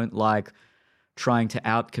necessary. I don't like trying to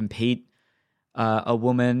outcompete a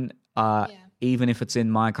woman, even if it's in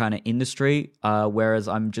my kind of industry, whereas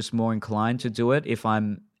I'm just more inclined to do it if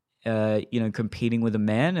I'm competing with a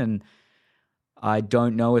man. And I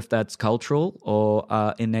don't know if that's cultural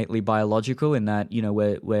or innately biological in that,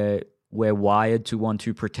 we're wired to want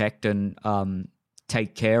to protect and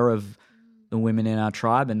take care of the women in our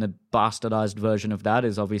tribe. And the bastardized version of that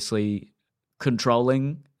is obviously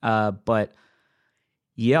controlling. But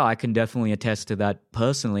yeah, I can definitely attest to that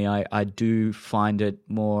personally. I do find it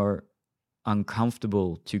more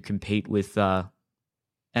uncomfortable to compete with and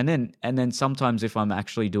then sometimes if I'm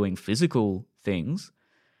actually doing physical things,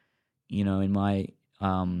 in my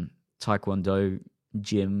Taekwondo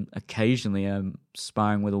gym, occasionally I'm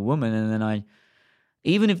sparring with a woman, and then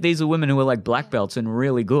even if these are women who are like black belts and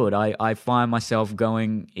really good, I find myself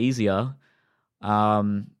going easier,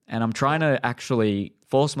 and I'm trying to actually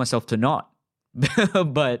force myself to not.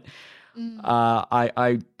 But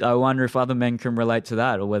I wonder if other men can relate to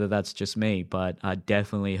that or whether that's just me, but I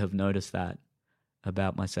definitely have noticed that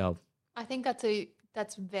about myself. I think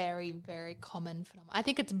that's very, very common phenomenon. I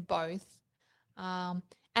think it's both. And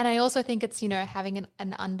I also think it's, having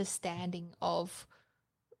an understanding of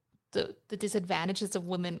the disadvantages of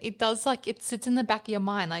women. It does, like, it sits in the back of your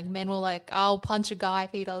mind. Like, men will like, I'll punch a guy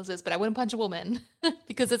if he does this, but I wouldn't punch a woman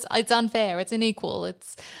because it's unfair, it's unequal,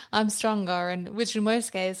 I'm stronger, and which in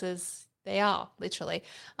most cases they are literally.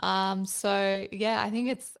 So yeah,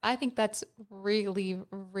 I think that's really,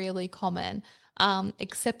 really common.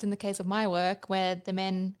 Except in the case of my work where the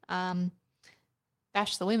men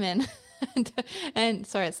bash the women. And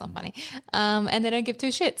sorry, it's not funny. And they don't give two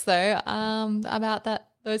shits though about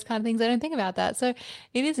those kind of things. I don't think about that. So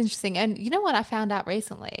it is interesting. And you know what I found out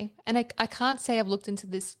recently? And I can't say I've looked into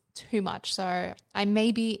this too much, so I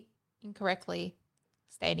may be incorrectly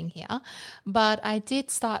stating here, but I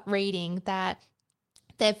did start reading that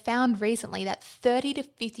they've found recently that 30 to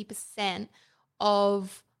 50%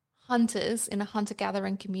 of hunters in a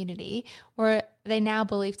hunter-gathering community were they now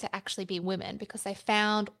believe to actually be women, because they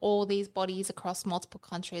found all these bodies across multiple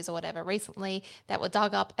countries or whatever recently that were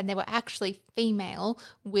dug up, and they were actually female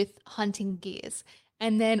with hunting gears.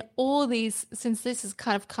 And then all these, since this has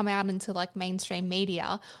kind of come out into like mainstream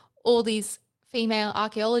media, all these female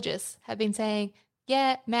archaeologists have been saying,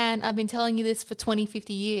 yeah, man, I've been telling you this for 20,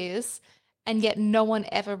 50 years, and yet no one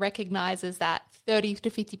ever recognizes that 30 to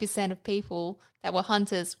 50% of people that were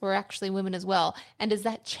hunters were actually women as well. And does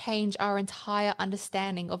that change our entire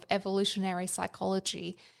understanding of evolutionary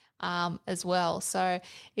psychology as well? So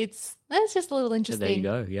that's just a little interesting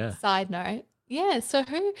There you go, yeah. side note. Yeah, so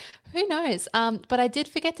who knows? But I did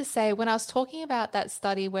forget to say, when I was talking about that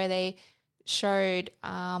study where they showed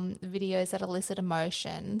videos that elicit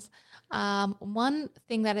emotions, one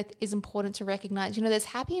thing that it is important to recognize, there's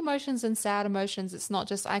happy emotions and sad emotions. It's not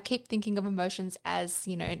just, I keep thinking of emotions as,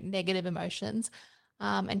 negative emotions,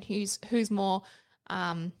 and who's more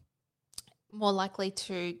likely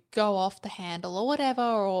to go off the handle or whatever,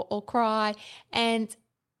 or cry. And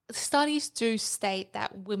studies do state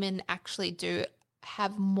that women actually do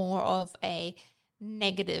have more of a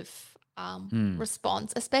negative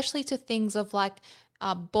response, especially to things of like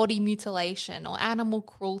body mutilation or animal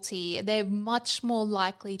cruelty. They're much more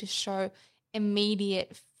likely to show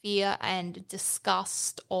immediate fear and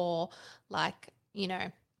disgust or like,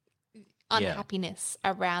 unhappiness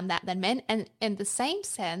around that than men. And in the same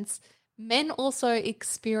sense, Men also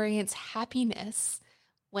experience happiness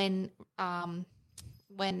when um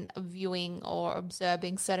viewing or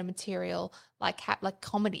observing certain material like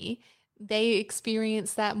comedy. They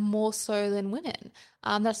experience that more so than women.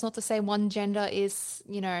 That's not to say one gender is,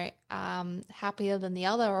 happier than the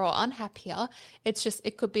other or unhappier. It's just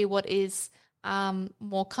it could be what is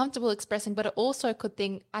more comfortable expressing, but it also could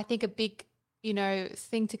I think a big,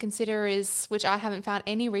 thing to consider is, which I haven't found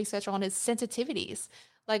any research on, is sensitivities.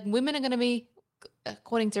 Like women are going to be,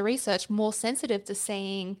 according to research, more sensitive to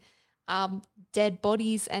seeing um, dead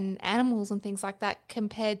bodies and animals and things like that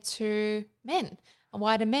compared to men.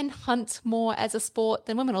 Why do men hunt more as a sport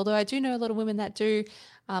than women? Although I do know a lot of women that do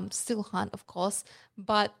still hunt, of course,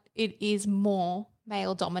 but it is more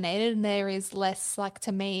male dominated, and there is less, like,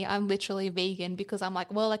 to me, I'm literally vegan because I'm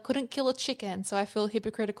like, well, I couldn't kill a chicken, so I feel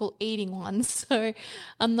hypocritical eating one, so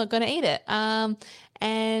I'm not going to eat it.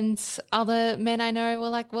 And other men I know were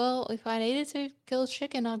like, well, if I needed to kill a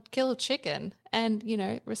chicken, I'd kill a chicken, and,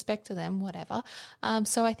 respect to them, whatever.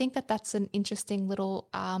 So I think that that's an interesting little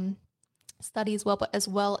study as well. But as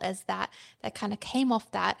well as that, that kind of came off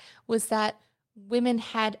that was that women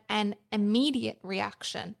had an immediate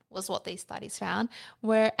reaction, was what these studies found,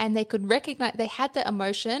 and they could recognize, they had the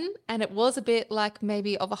emotion, and it was a bit like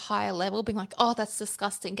maybe of a higher level, being like, oh, that's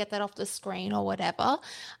disgusting, get that off the screen or whatever.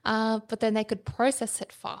 But then they could process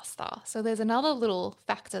it faster. So there's another little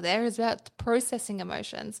factor there, is about processing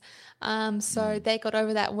emotions. So they got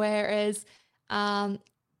over that, whereas um,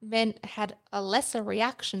 men had a lesser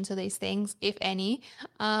reaction to these things, if any.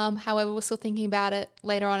 However, we're still thinking about it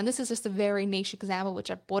later on, and this is just a very niche example which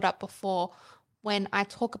I brought up before. When I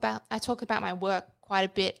talk about my work quite a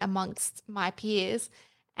bit amongst my peers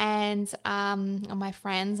and my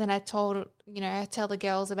friends, and I tell the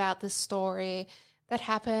girls about this story that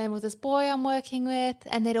happened with this boy I'm working with,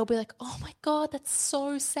 and they'd all be like, "Oh my God, that's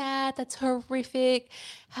so sad. That's horrific.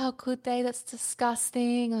 How could they? That's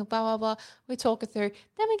disgusting." Like, blah blah blah. We talk it through.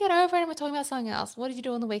 Then we get over it and we're talking about something else. What did you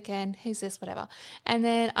do on the weekend? Who's this? Whatever. And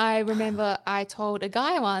then I remember I told a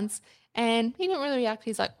guy once, and he didn't really react.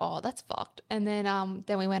 He's like, "Oh, that's fucked." And then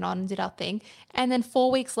we went on and did our thing. And then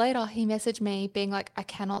 4 weeks later, he messaged me being like, "I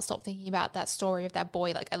cannot stop thinking about that story of that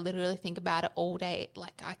boy. Like, I literally think about it all day.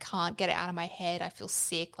 Like, I can't get it out of my head. I feel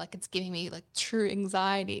sick. Like, it's giving me like true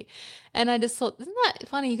anxiety." And I just thought, isn't that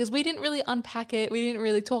funny? Because we didn't really unpack it. We didn't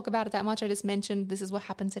really talk about it that much. I just mentioned this is what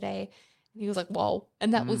happened today. And he was like, "Whoa."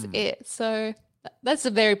 And that was Mm. it. So that's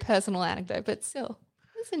a very personal anecdote, but still,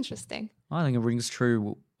 it's interesting. I think it rings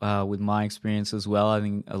true with my experience as well. I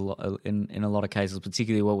think in a lot of cases,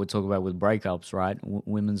 particularly what we're talking about with breakups, right?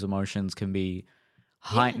 Women's emotions can be Yeah.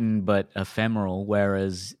 heightened but ephemeral,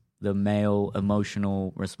 whereas the male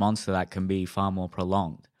emotional response to that can be far more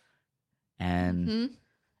prolonged. And Hmm.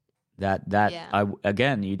 that Yeah. I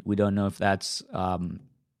again, we don't know if that's I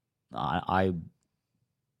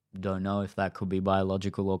don't know if that could be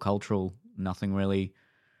biological or cultural. Nothing really.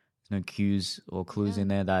 There's no cues or clues Yeah. in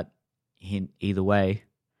there that hint either way.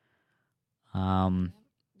 Yeah.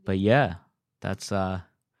 But yeah, that's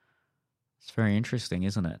it's very interesting,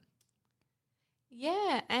 isn't it?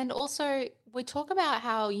 Yeah, and also we talk about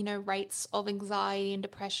how, rates of anxiety and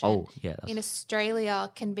depression Oh yeah, in that's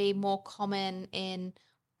Australia can be more common in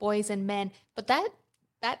boys and men, but that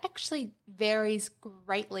actually varies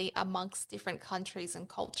greatly amongst different countries and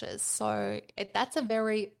cultures. So that's a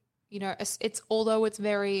very, it's although it's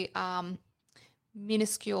very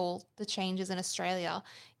minuscule, the changes in Australia.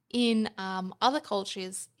 In other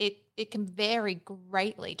cultures, it can vary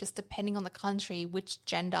greatly just depending on the country, which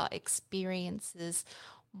gender experiences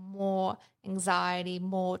more anxiety,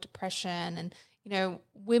 more depression, and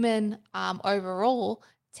women overall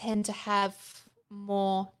tend to have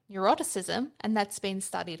more neuroticism, and that's been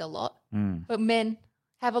studied a lot. mm. But men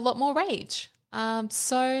have a lot more rage.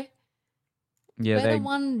 So Yeah, whether they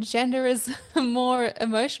one gender is more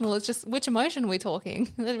emotional, it's just which emotion we're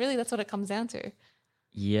talking. Really, that's what it comes down to.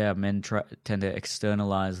 yeah, men tend to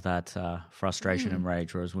externalize that frustration and Mm.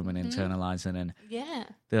 rage, whereas women Hmm. internalize it. And Yeah.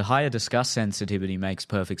 the higher disgust sensitivity makes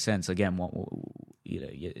perfect sense. Again,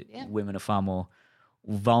 Yeah. women are far more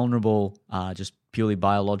vulnerable, just purely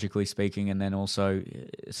biologically speaking, and then also,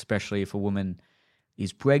 especially if a woman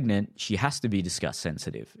is pregnant, she has to be disgust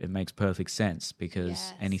sensitive. It makes perfect sense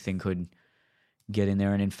because Yes. anything could get in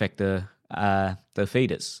there and infect the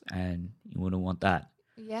fetus, and you wouldn't want that.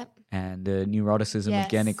 Yep. And the neuroticism,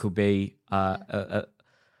 again, it Yes. could be Yeah. a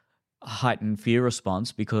heightened fear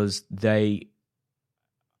response because they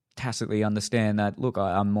tacitly understand that, look,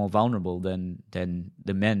 I'm more vulnerable than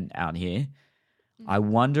the men out here. I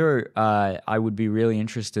Hmm. wonder, I would be really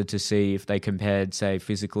interested to see if they compared, say,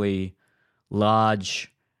 physically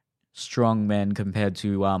large strong men compared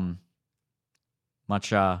to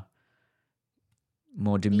much more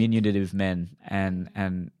Weak. diminutive men,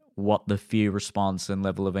 and what the fear response and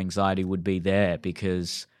level of anxiety would be there,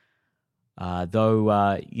 because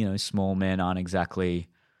though small men aren't exactly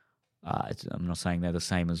I'm not saying they're the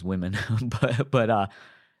same as women, but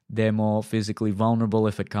they're more physically vulnerable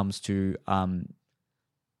if it comes to male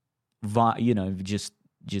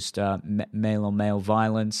on male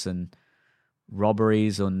violence and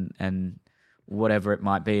robberies and whatever it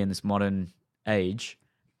might be in this modern age,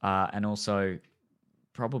 and also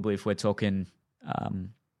probably if we're talking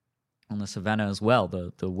on the savannah as well,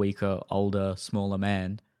 the weaker, older, smaller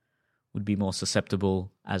man would be more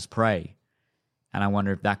susceptible as prey. And I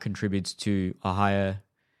wonder if that contributes to a higher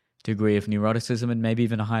degree of neuroticism and maybe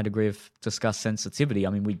even a higher degree of discussed sensitivity. I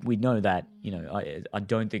mean, we know that, I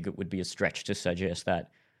don't think it would be a stretch to suggest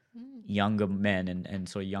that younger men and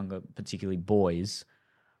sort of younger, particularly boys,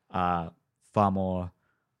 are far more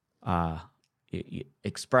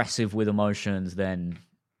expressive with emotions than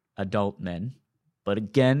adult men. But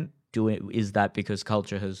again, is that because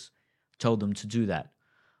culture has told them to do that?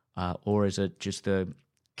 Or is it just the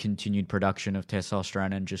continued production of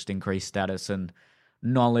testosterone and just increased status and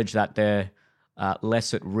knowledge that they're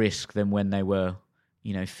less at risk than when they were,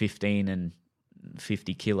 15 and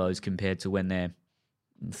 50 kilos compared to when they're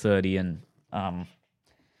 30 and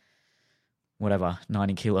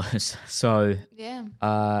 90 kilos. So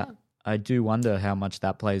Yeah. I do wonder how much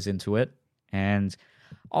that plays into it. And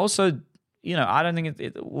also, I don't think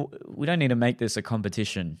we don't need to make this a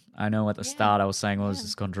competition. I know at the start I was saying, well, this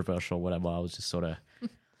is controversial, whatever. I was just sort of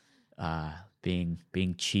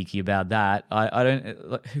being cheeky about that. I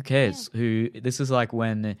don't, who cares? This is like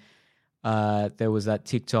when there was that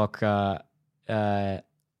TikTok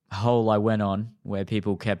hole I went on where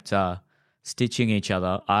people kept stitching each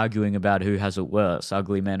other, arguing about who has it worse,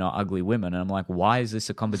 ugly men or ugly women. And I'm like, why is this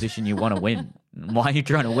a competition you want to win? Why are you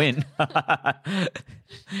trying to win?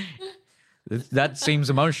 That seems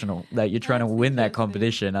emotional, that you're trying to That's win that interesting.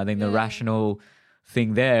 competition. I think the Yeah. rational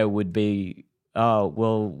thing there would be, oh,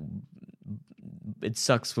 well, it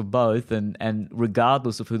sucks for both. And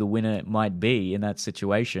regardless of who the winner might be in that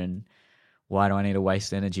situation, why do I need to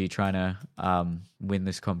waste energy trying to win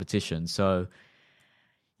this competition? So,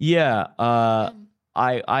 yeah, I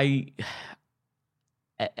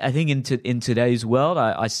think in today's world,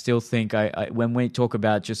 I still think when we talk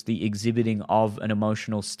about just the exhibiting of an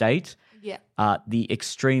emotional state, Yeah. the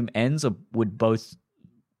extreme ends would both,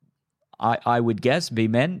 I would guess, be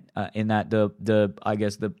men. In that the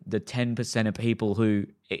 10% of people who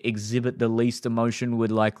exhibit the least emotion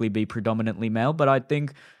would likely be predominantly male. But I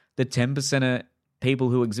think the 10% of people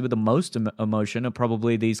who exhibit the most emotion are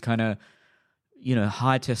probably these kind of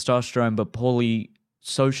high testosterone but poorly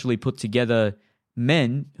socially put together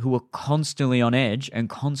men who are constantly on edge and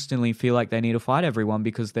constantly feel like they need to fight everyone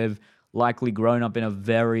because they've likely grown up in a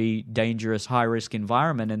very dangerous, high risk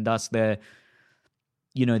environment, and thus their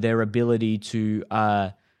ability to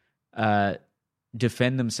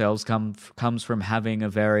defend themselves comes from having a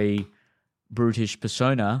very brutish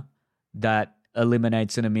persona that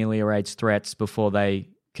eliminates and ameliorates threats before they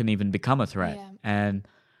can even become a threat. Yeah. And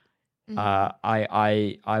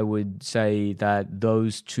I would say that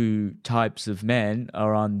those two types of men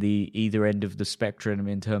are on the either end of the spectrum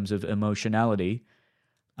in terms of emotionality.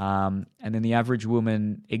 And then the average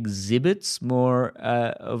woman exhibits more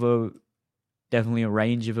of definitely a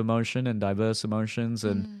range of emotion and diverse emotions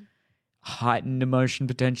and heightened emotion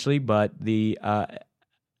potentially, but the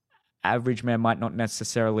average man might not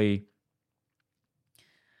necessarily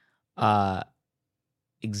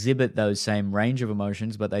exhibit those same range of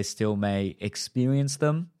emotions, but they still may experience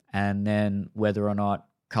them. And then whether or not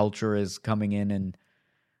culture is coming in and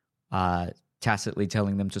tacitly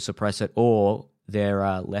telling them to suppress it, or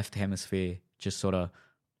their left hemisphere just sort of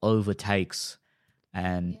overtakes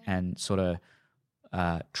and sort of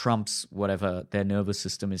trumps whatever their nervous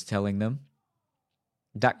system is telling them.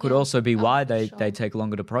 That could also be why they take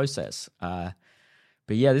longer to process.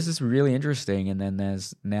 But yeah, this is really interesting. And then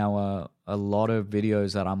there's now a lot of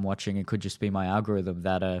videos that I'm watching. It could just be my algorithm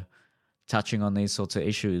that are touching on these sorts of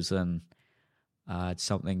issues. And it's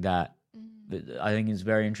something that I think is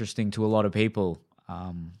very interesting to a lot of people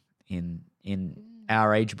in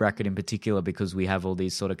our age bracket in particular, because we have all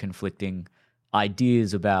these sort of conflicting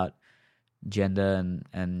ideas about gender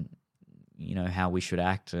and how we should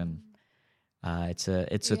act. And it's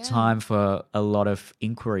a time for a lot of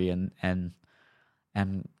inquiry and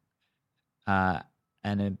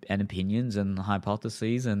opinions and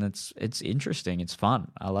hypotheses, and it's interesting. It's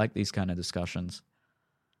fun. I like these kind of discussions.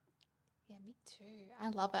 Yeah, me too. I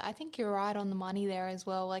love it. I think you're right on the money there as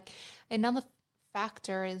well. Like another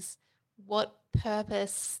factor is what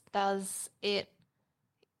purpose does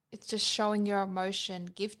it's just showing your emotion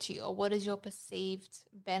give to you, or what is your perceived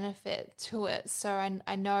benefit to it? So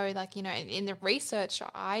I know, like, in the research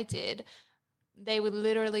I did, they were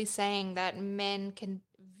literally saying that men can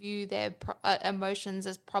view their emotions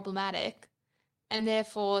as problematic and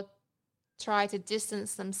therefore try to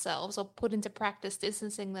distance themselves or put into practice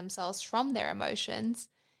distancing themselves from their emotions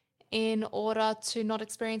in order to not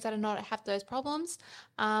experience that and not have those problems.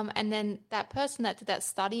 And then that person that did that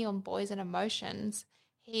study on boys and emotions,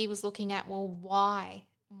 he was looking at, well, why?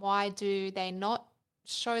 Why do they not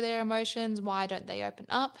show their emotions? Why don't they open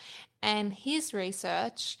up? And his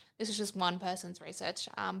research, this is just one person's research,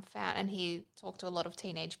 found, and he talked to a lot of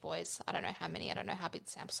teenage boys. I don't know how many, I don't know how big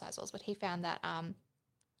the sample size was, but he found that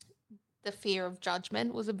the fear of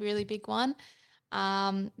judgment was a really big one.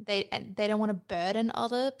 They don't want to burden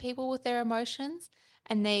other people with their emotions,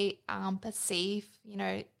 and they perceive,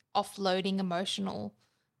 offloading emotional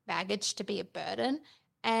baggage to be a burden.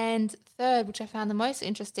 And third, which I found the most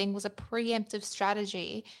interesting, was a preemptive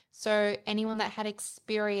strategy. So anyone that had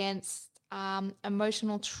experienced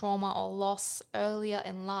emotional trauma or loss earlier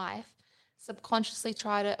in life subconsciously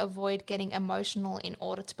try to avoid getting emotional in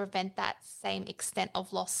order to prevent that same extent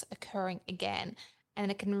of loss occurring again.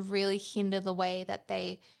 And it can really hinder the way that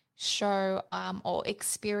they show or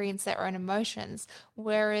experience their own emotions.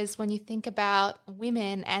 Whereas when you think about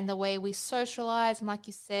women and the way we socialize, and like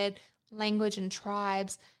you said, language and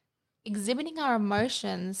tribes, exhibiting our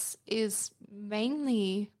emotions is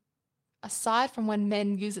mainly, aside from when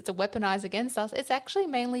men use it to weaponize against us, it's actually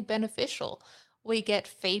mainly beneficial. We get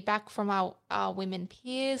feedback from our women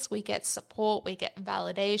peers, we get support, we get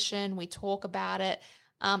validation, we talk about it.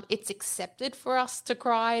 It's accepted for us to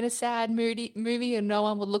cry in a sad movie and no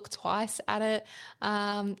one will look twice at it.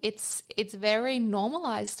 It's very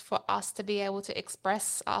normalized for us to be able to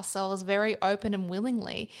express ourselves very open and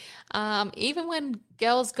willingly. Even when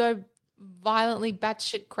girls go violently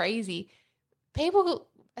batshit crazy, people,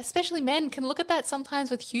 especially men, can look at that sometimes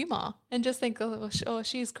with humor and just think, oh,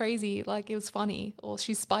 she's crazy, like it was funny, or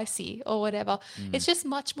she's spicy, or whatever. Mm. It's just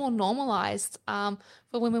much more normalized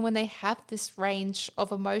for women when they have this range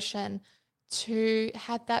of emotion to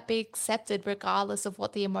have that be accepted regardless of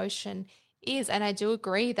what the emotion is. And I do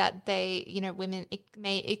agree that they, women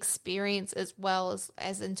may experience as well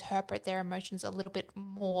as interpret their emotions a little bit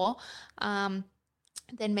more.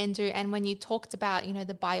 Than men do. And when you talked about,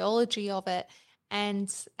 the biology of it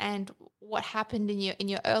and what happened in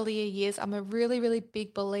your earlier years, I'm a really, really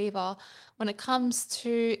big believer when it comes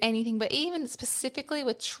to anything, but even specifically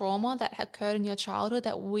with trauma that occurred in your childhood,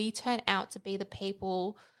 that we turn out to be the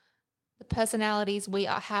people, the personalities we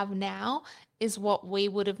have now is what we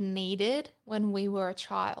would have needed when we were a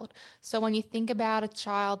child. So when you think about a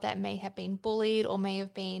child that may have been bullied or may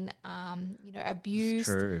have been, It's abused,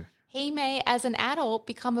 true. he may, as an adult,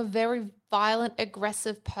 become a very violent,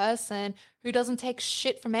 aggressive person who doesn't take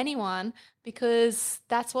shit from anyone because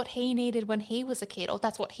that's what he needed when he was a kid, or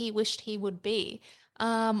that's what he wished he would be.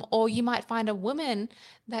 Or you might find a woman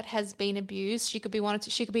that has been abused. She could be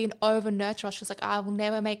an over nurturer. She's like, I will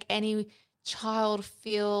never make any child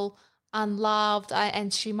feel unloved.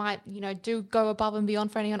 And she might, do go above and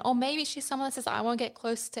beyond for anyone. Or maybe she's someone that says, I won't get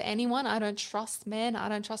close to anyone. I don't trust men. I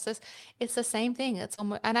don't trust this. It's the same thing. It's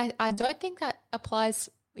almost, and I don't think that applies,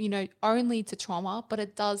 only to trauma, but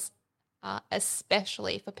it does,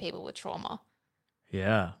 especially for people with trauma.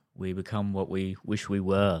 Yeah, we become what we wish we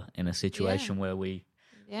were in a Yeah. situation where we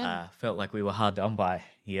Yeah. felt like we were hard done by.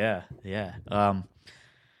 Yeah, yeah.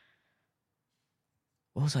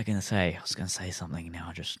 What was I going to say? I was going to say something.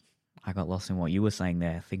 Now I got lost in what you were saying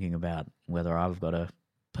there, thinking about whether I've got a Yeah.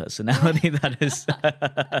 personality that is.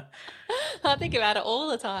 I think about it all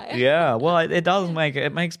the time. Yeah, well, it does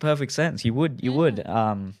it makes perfect sense. You Yeah. would,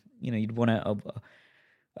 you'd want to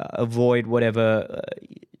avoid whatever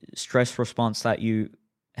stress response that you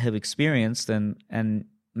have experienced, and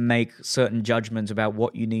make certain judgments about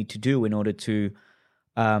what you need to do in order to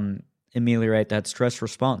ameliorate that stress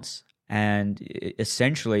response. And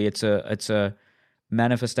essentially, it's a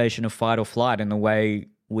manifestation of fight or flight in the way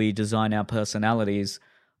we design our personalities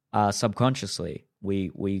subconsciously.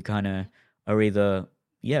 We kind of are either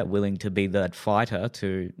willing to be that fighter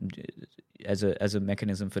to as a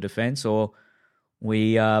mechanism for defense, or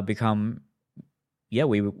we become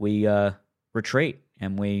we retreat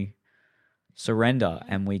and we surrender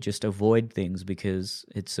Yeah. and we just avoid things because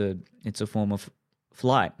it's a form of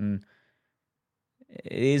flight. And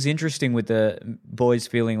it is interesting with the boys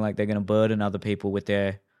feeling like they're going to burden other people with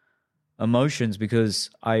their emotions, because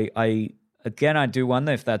I again, I do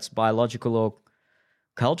wonder if that's biological or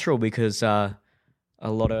cultural, because a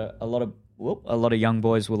lot of young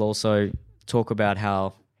boys will also talk about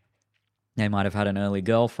how they might have had an early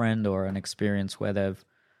girlfriend or an experience where they've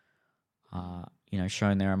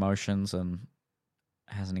shown their emotions and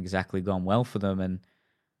hasn't exactly gone well for them.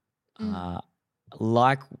 And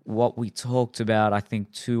like what we talked about, I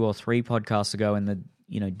think 2 or 3 podcasts ago, in the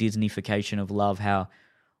Disneyfication of love, how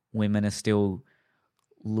women are still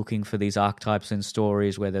looking for these archetypes in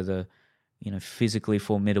stories where they're the physically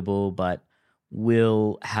formidable but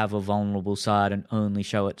will have a vulnerable side and only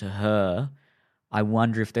show it to her. I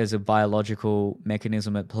wonder if there's a biological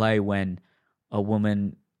mechanism at play when a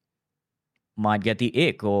woman might get the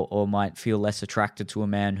ick or might feel less attracted to a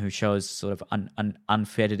man who shows sort of an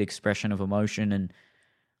unfettered expression of emotion and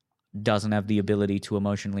doesn't have the ability to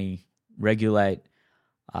emotionally regulate.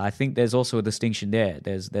 I think there's also a distinction there.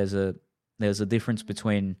 There's a difference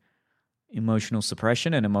between emotional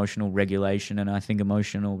suppression and emotional regulation, and I think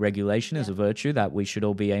emotional regulation is a virtue that we should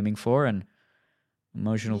all be aiming for, and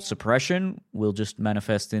emotional suppression will just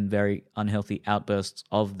manifest in very unhealthy outbursts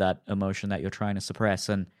of that emotion that you're trying to suppress.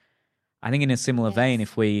 And I think in a similar vein,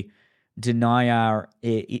 if we deny our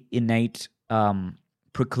innate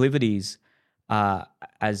proclivities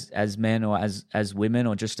as men or as women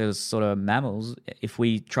or just as sort of mammals, if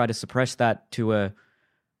we try to suppress that to a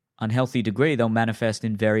unhealthy degree, they'll manifest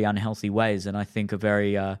in very unhealthy ways. And I think a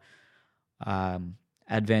very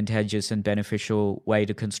advantageous and beneficial way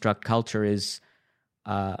to construct culture is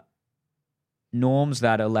norms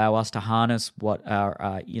that allow us to harness what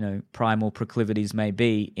our primal proclivities may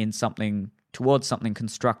be in something towards something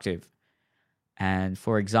constructive. And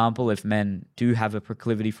for example, if men do have a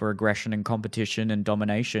proclivity for aggression and competition and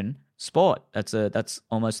domination, sport, that's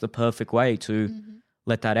almost the perfect way to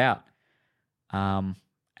let that out.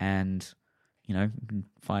 And you can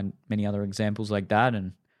find many other examples like that.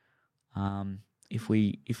 And if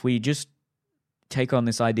we just take on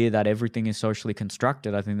this idea that everything is socially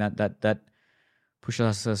constructed, I think that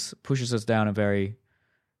pushes us down a very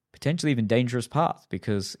potentially even dangerous path.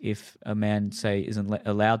 Because if a man, say, isn't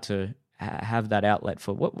allowed to have that outlet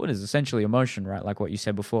for what is essentially emotion, right? Like what you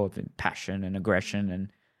said before, passion and aggression,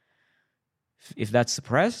 and if that's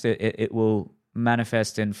suppressed, it will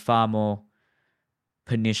manifest in far more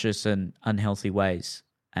pernicious and unhealthy ways.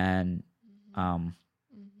 And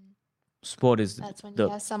sport is that's when you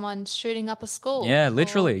have someone shooting up a school. Yeah,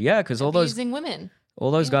 literally. Yeah, because all those women,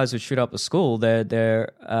 guys who shoot up a school,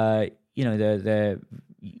 they're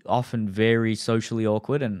often very socially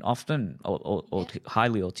awkward and often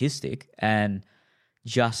highly autistic, and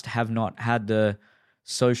just have not had the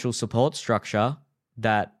social support structure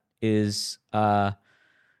that is could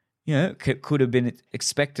have been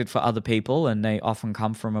expected for other people. And they often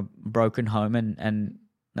come from a broken home, and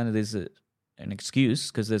none of this is an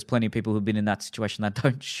excuse, because there's plenty of people who've been in that situation that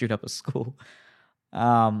don't shoot up a school.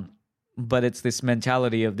 But it's this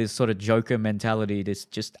mentality of this sort of joker mentality, this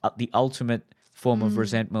just the ultimate form of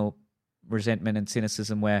resentment and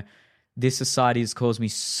cynicism, where this society has caused me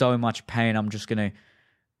so much pain, I'm just gonna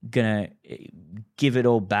give it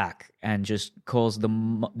all back and just cause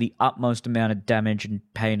the utmost amount of damage and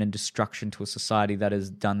pain and destruction to a society that has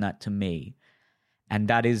done that to me. And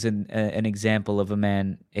that is an example of a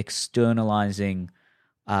man externalizing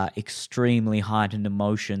extremely heightened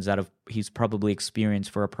emotions that he's probably experienced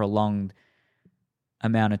for a prolonged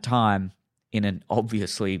amount of time in an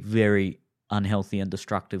obviously very unhealthy and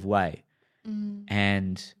destructive way.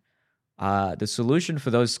 And the solution for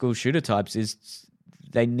those school shooter types is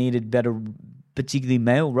they needed better, particularly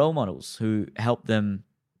male role models who help them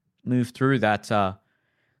move through that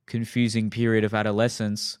confusing period of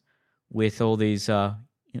adolescence with all these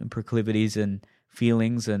proclivities and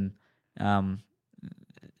feelings and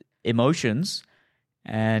emotions,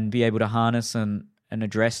 and be able to harness and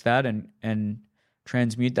address that and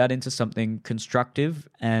transmute that into something constructive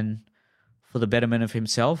and for the betterment of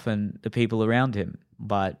himself and the people around him.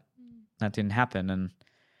 But that didn't happen, and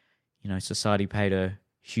society paid a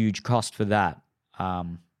huge cost for that.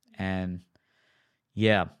 And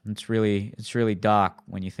yeah, it's really dark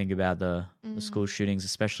when you think about the school shootings,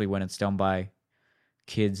 especially when it's done by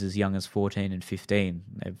kids as young as 14 and 15.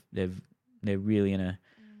 They're really in a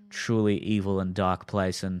truly evil and dark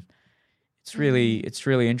place, and it's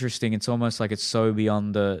really interesting. It's almost like it's so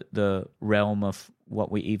beyond the realm of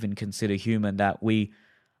what we even consider human that we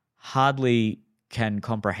hardly can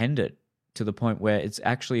comprehend it, to the point where it's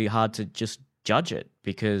actually hard to just judge it.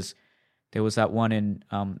 Because there was that one in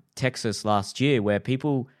Texas last year where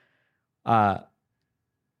people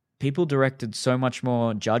people directed so much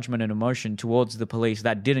more judgment and emotion towards the police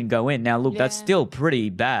that didn't go in. Now, look, that's still pretty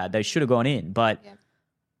bad. They should have gone in. But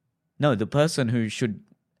no, the person who should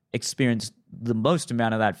experience the most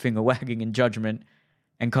amount of that finger wagging and judgment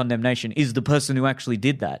and condemnation is the person who actually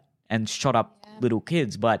did that and shot up little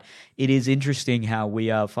kids. But it is interesting how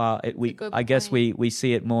we are I guess we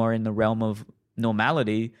see it more in the realm of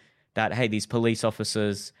normality that, hey, these police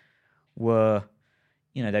officers were,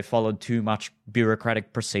 they followed too much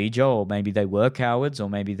bureaucratic procedure, or maybe they were cowards, or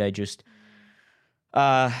maybe they just,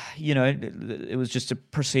 it was just a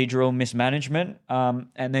procedural mismanagement,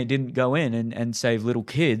 and they didn't go in and save little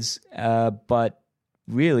kids. But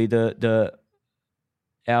really,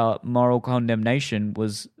 our moral condemnation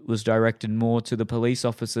was directed more to the police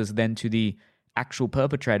officers than to the actual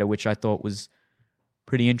perpetrator, which I thought was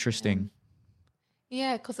pretty interesting.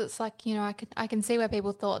 Yeah, because it's like, I can see where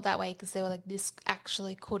people thought that way, because they were like, this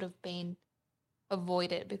actually could have been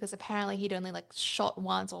avoided, because apparently he'd only like shot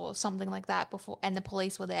once or something like that before, and the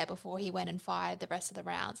police were there before he went and fired the rest of the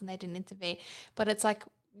rounds, and they didn't intervene. But it's like,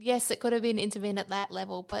 yes, it could have been intervened at that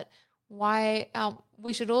level, but why?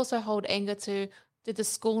 We should also hold anger to, did the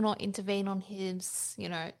school not intervene on his,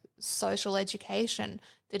 social education?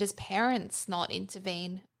 Did his parents not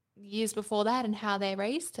intervene years before that and how they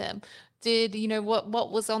raised him? Did,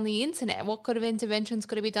 what was on the internet? What could have interventions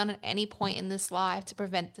could have been done at any point in this life to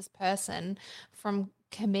prevent this person from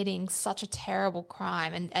committing such a terrible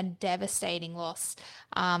crime and devastating loss?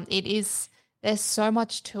 There's so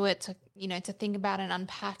much to it to think about and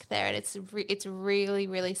unpack there. And it's really,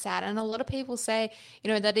 really sad. And a lot of people say,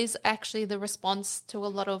 that is actually the response to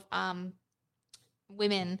a lot of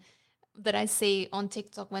women that I see on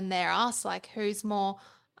TikTok when they're asked, like, who's more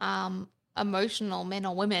emotional, men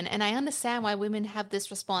or women? And I understand why women have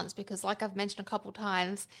this response, because like I've mentioned a couple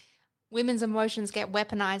times, women's emotions get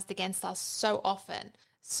weaponized against us so often.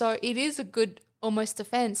 So it is a good almost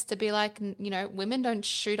defense to be like, women don't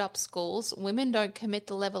shoot up schools, women don't commit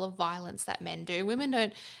the level of violence that men do, women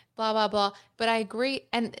don't blah blah blah. But I agree,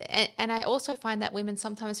 and I also find that women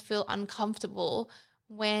sometimes feel uncomfortable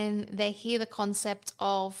when they hear the concept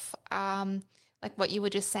of like what you were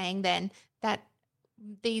just saying then, that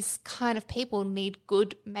these kind of people need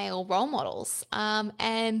good male role models.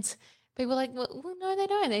 And people are like, well, no, they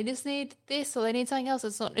don't. They just need this, or they need something else.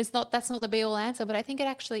 That's not the be all answer, but I think it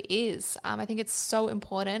actually is. I think it's so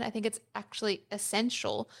important. I think it's actually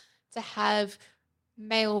essential to have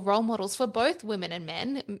male role models for both women and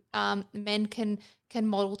men. Men can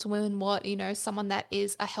model to women what, someone that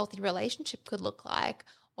is a healthy relationship could look like,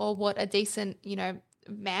 or what a decent,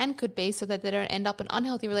 man could be, so that they don't end up in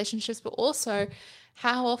unhealthy relationships. But also,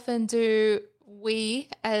 how often do we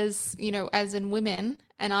as in women,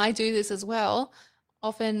 and I do this as well,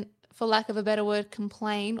 often, for lack of a better word,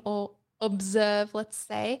 complain or observe, let's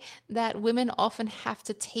say, that women often have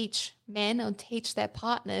to teach men or teach their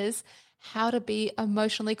partners how to be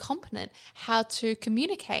emotionally competent, how to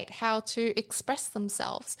communicate, how to express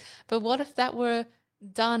themselves. But what if that were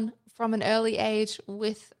done from an early age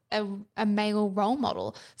with a male role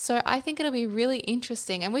model? So I think it'll be really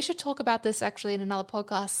interesting. And we should talk about this actually in another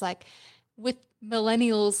podcast, like with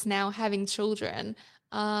millennials now having children.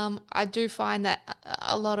 I do find that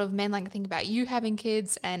a lot of men, like, think about you having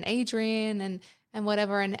kids and Adrian and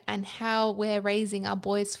whatever, and how we're raising our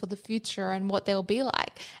boys for the future and what they'll be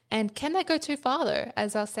like. And can that go too far though?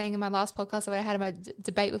 As I was saying in my last podcast, I had a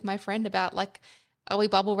debate with my friend about, like, are we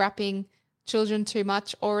bubble wrapping children too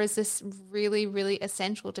much, or is this really, really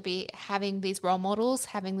essential to be having these role models,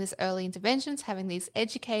 having these early interventions, having these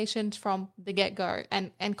educations from the get-go,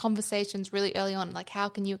 and conversations really early on, like, how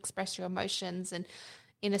can you express your emotions and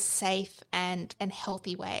in a safe and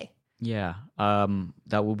healthy way? Yeah,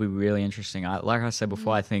 that will be really interesting. Like I said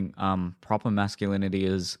before, I think proper masculinity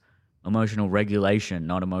is emotional regulation,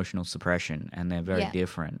 not emotional suppression, and they're very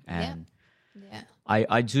different. And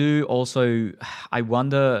I do also, I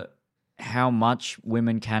wonder how much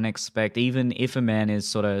women can expect, even if a man is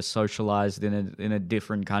sort of socialized in a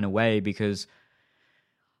different kind of way. Because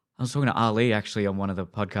I was talking to Ali actually on one of the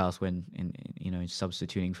podcasts when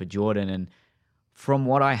substituting for Jordan, and from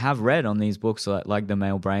what I have read on these books, like The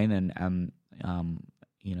Male Brain and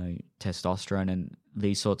testosterone and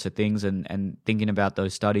these sorts of things, and thinking about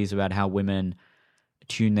those studies about how women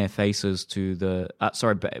tune their faces to the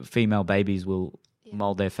female babies will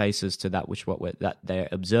mold their faces to that that they're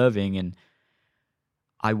observing. And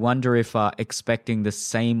I wonder if expecting the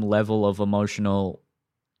same level of emotional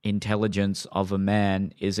intelligence of a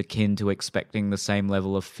man is akin to expecting the same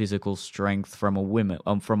level of physical strength from a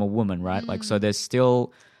woman, right? Like, so there's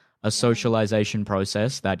still a socialization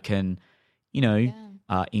process that can,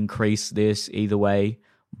 increase this either way,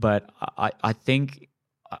 But I think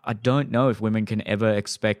I don't know if women can ever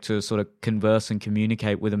expect to sort of converse and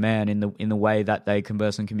communicate with a man in the way that they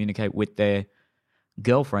converse and communicate with their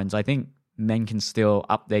girlfriends. I think men can still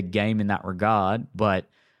up their game in that regard, but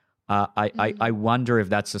I Mm. wonder if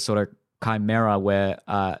that's a sort of chimera where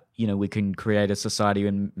we can create a society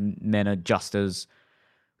when men are just as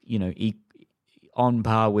on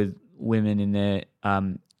par with women in their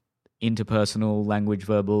interpersonal language,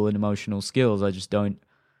 verbal, and emotional skills. I just don't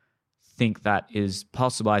think that is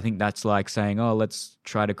possible. I think that's like saying, oh, let's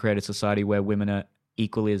try to create a society where women are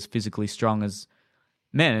equally as physically strong as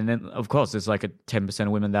men. And then, of course, there's like a 10%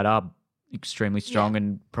 of women that are extremely Yeah. strong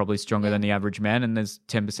and probably stronger than Yeah. the average man. And there's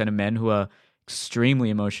 10% of men who are extremely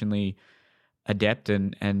emotionally adept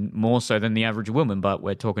and more so than the average woman. But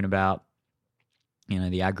we're talking about,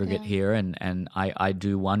 the aggregate Yeah. here. And I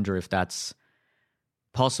do wonder if that's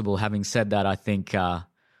possible. Having said that, I think,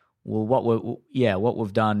 what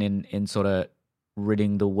we've done in sort of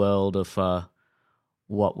ridding the world of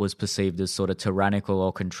what was perceived as sort of tyrannical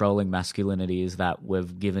or controlling masculinity is that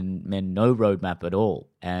we've given men no roadmap at all,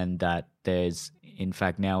 and that there's in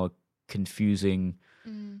fact now a confusing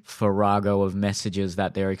Mm. farrago of messages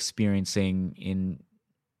that they're experiencing in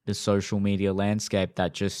the social media landscape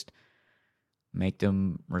that just make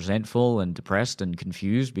them resentful and depressed and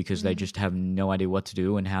confused because they Mm. just have no idea what to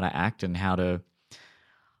do and how to act and how to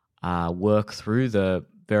work through the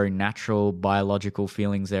very natural biological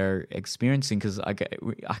feelings they're experiencing. Because I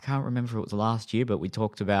can't remember if it was last year, but we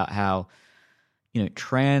talked about how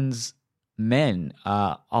trans men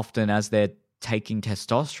often, as they're taking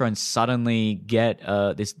testosterone, suddenly get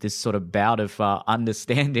this sort of bout of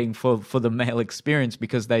understanding for the male experience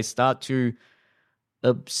because they start to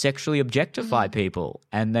sexually objectify Mm. people,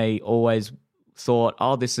 and they always thought,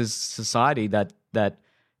 oh, this is society that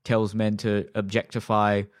tells men to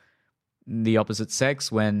objectify the opposite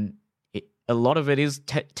sex when a lot of it is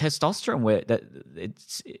testosterone, where that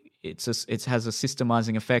it has a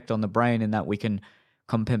systemizing effect on the brain in that we can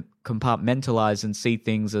compartmentalize and see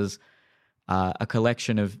things as a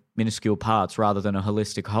collection of minuscule parts rather than a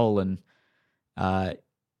holistic whole. And uh,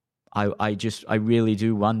 I really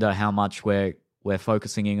do wonder how much we're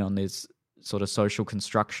focusing in on this sort of social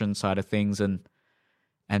construction side of things and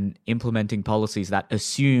implementing policies that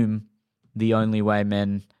assume the only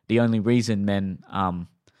reason men,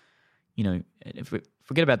 if we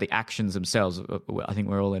forget about the actions themselves, I think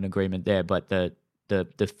we're all in agreement there. But the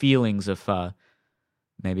feelings of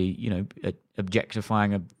maybe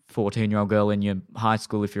objectifying a 14-year-old girl in your high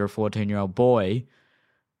school if you're a 14-year-old boy,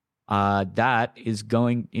 that is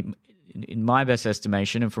going in my best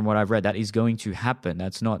estimation, and from what I've read, that is going to happen.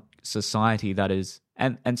 That's not society that is,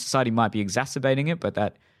 and society might be exacerbating it, but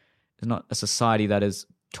that is not a society that has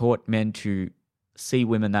taught men to see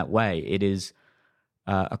women that way. It is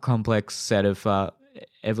a complex set of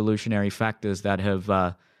evolutionary factors that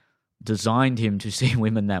have designed him to see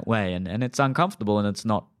women that way, and it's uncomfortable and it's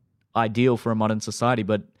not ideal for a modern society.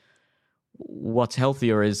 But what's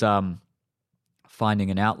healthier is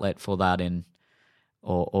finding an outlet for that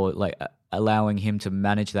or like allowing him to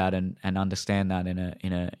manage that and understand that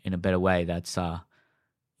in a better way that's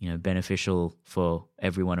beneficial for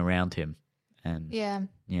everyone around him. And Yeah.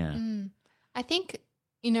 yeah. Mm. I think,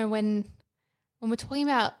 when we're talking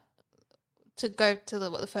about, to go to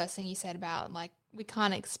the first thing you said about, like, we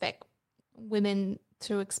can't expect women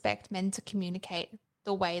to expect men to communicate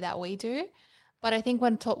the way that we do. But I think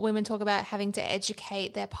when women talk about having to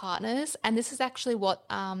educate their partners, and this is actually what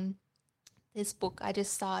this book I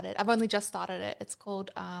just started. I've only just started it. It's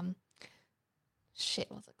called what's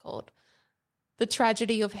it called? The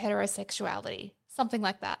Tragedy of Heterosexuality, something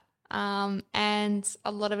like that. And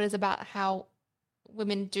a lot of it is about how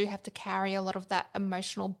women do have to carry a lot of that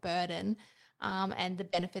emotional burden, and the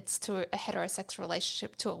benefits to a heterosexual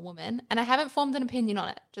relationship to a woman. And I haven't formed an opinion on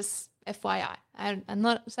it, just FYI. I'm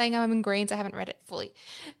not saying I'm in greens. I haven't read it fully.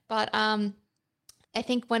 But I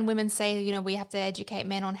think when women say, we have to educate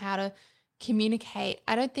men on how to communicate,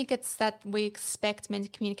 I don't think it's that we expect men to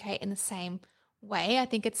communicate in the same way. I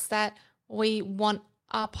think it's that we want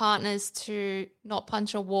our partners to not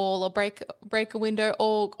punch a wall or break a window,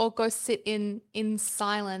 or go sit in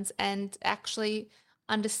silence, and actually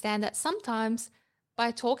understand that sometimes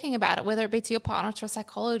by talking about it, whether it be to your partner or to a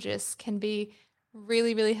psychologist, can be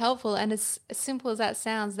really, really helpful. And as simple as that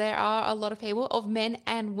sounds, there are a lot of people, of men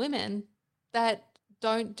and women, that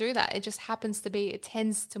don't do that. It just happens to be, it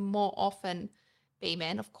tends to more often be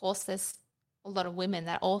men. Of course, there's a lot of women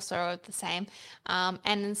that also are the same. And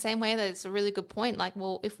in the same way, that's a really good point. Like,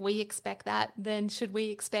 well, if we expect that, then should we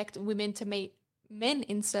expect women to meet men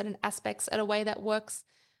in certain aspects in a way that works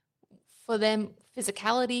for them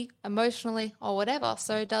physicality, emotionally, or whatever.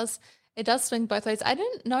 So it does swing both ways. I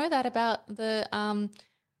didn't know that about the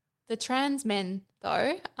trans men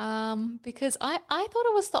though, because I thought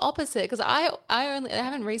it was the opposite. Because I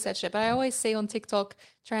haven't researched it, but I always see on TikTok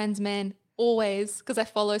trans men always, because I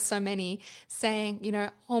follow so many, saying,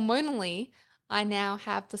 hormonally, I now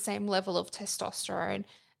have the same level of testosterone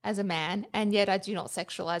as a man, and yet I do not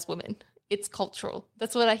sexualize women. It's cultural.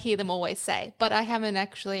 That's what I hear them always say, but I haven't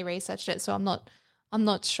actually researched it, so I'm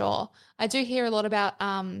not sure. I do hear a lot about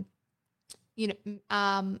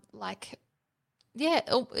like, yeah,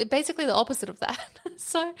 basically the opposite of that.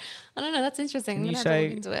 So I don't know. That's interesting. Can I'm you gonna have to look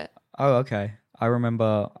say? into it. Oh, okay. I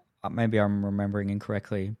remember. Maybe I'm remembering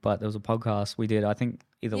incorrectly, but there was a podcast we did. I think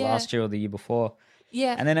either Yeah, last year or the year before.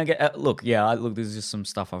 yeah, And then I get look, yeah, look. This is just some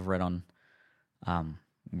stuff I've read on um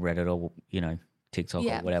Reddit or TikTok or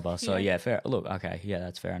yeah, whatever. So yeah, yeah, fair. Look, okay, yeah,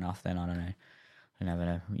 that's fair enough. Then I don't know. I don't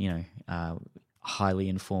have a highly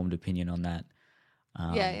informed opinion on that. yeah,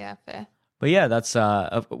 Um, yeah. Fair. but yeah, that's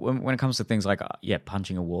when it comes to things like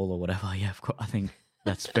punching a wall or whatever. Yeah, of course, I think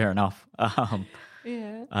that's fair enough.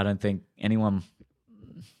 Yeah. I don't think anyone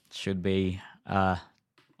should be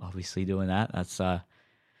obviously doing that. That's yeah.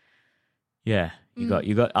 Mm,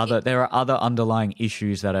 You got it, other. There are other underlying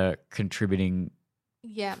issues that are contributing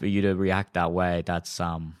yeah. for you to react that way. That's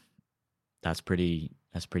pretty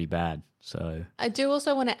bad. So I do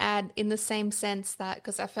also want to add, in the same sense, that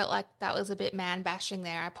because I felt like that was a bit man bashing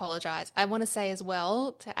there. I apologize. I want to say as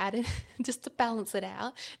well, to add in, just to balance it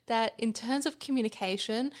out, that in terms of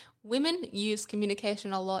communication, women use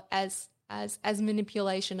communication a lot as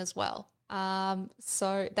manipulation as well.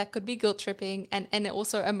 So that could be guilt tripping, and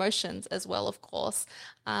also emotions as well, of course.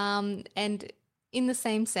 And in the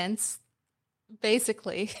same sense,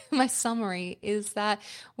 basically, my summary is that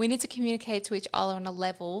we need to communicate to each other on a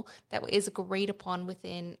level that is agreed upon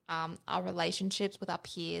within our relationships with our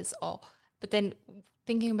peers, or but then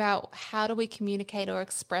thinking about how do we communicate or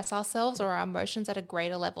express ourselves or our emotions at a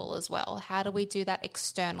greater level as well. How do we do that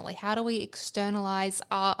externally? How do we externalize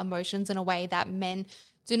our emotions in a way that men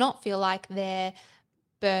do not feel like they're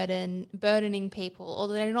burdening people, or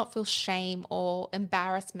they do not feel shame or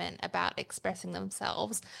embarrassment about expressing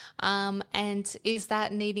themselves? And is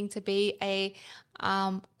that needing to be a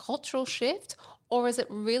cultural shift, or is it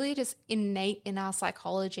really just innate in our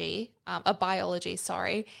psychology, a biology,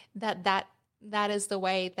 sorry, that is the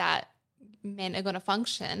way that men are going to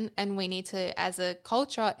function, and we need to, as a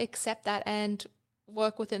culture, accept that and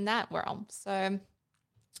work within that realm. So,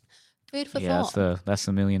 food for yeah, thought. that's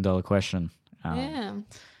the $1 million question. Yeah.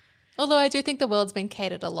 Although I do think the world's been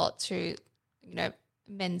catered a lot to,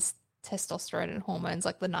 men's testosterone and hormones,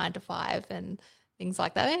 like the 9 to 5 and things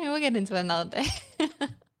like that. Anyway, we'll get into it another day.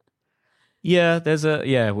 Yeah,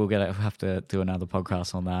 we'll have to do another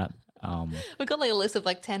podcast on that. We've got like a list of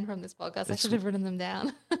like 10 from this podcast. I it's should have written them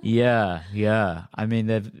down. yeah. I mean,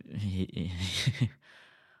 they've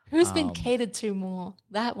Who's been um, catered to more?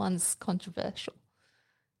 That one's controversial.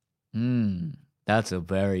 that's a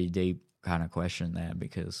very deep kind of question there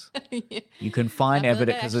because Yeah. you can I find feel like I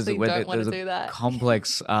evidence because actually don't want there's to a do that.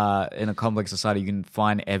 complex in a complex society. You can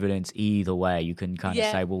find evidence either way. You can kind of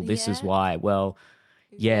Yeah, say, well, this is yeah, why. Well,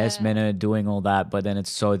 yes, yeah, men are doing all that, but then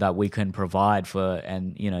it's so that we can provide for,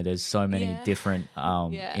 and there's so many yeah, different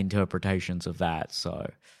yeah, interpretations of that. So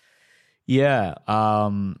yeah,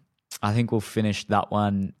 I think we'll finish that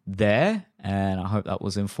one there, and I hope that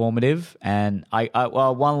was informative. And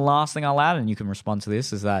well, one last thing I'll add, and you can respond to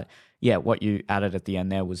this, is that yeah, what you added at the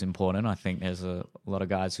end there was important. I think there's a lot of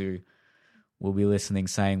guys who will be listening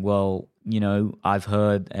saying, well, I've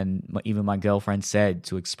heard, and even my girlfriend said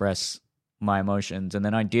to express my emotions, and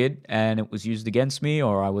then I did, and it was used against me,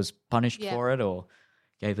 or I was punished yeah. for it, or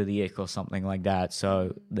gave her the ick, or something like that.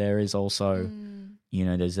 So Mm, there is also, mm,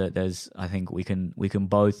 there's I think we can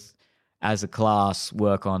both as a class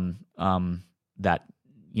work on that,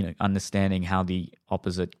 understanding how the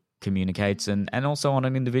opposite communicates, and also on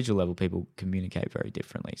an individual level, people communicate very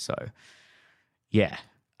differently. So yeah,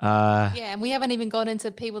 yeah, and we haven't even gone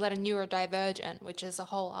into people that are neurodivergent, which is a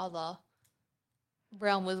whole other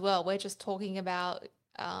realm as well. We're just talking about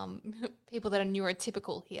um, people that are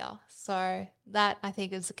neurotypical here. So that, I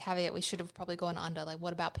think, is a caveat we should have probably gone under. Like,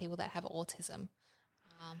 what about people that have autism?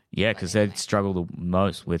 yeah, But because they anyway, struggle the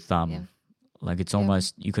most with yeah, like it's yeah,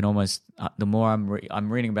 almost, you can almost the more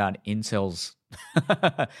I'm reading about incels,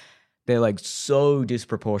 they're like so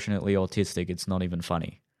disproportionately autistic, it's not even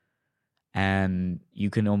funny. And you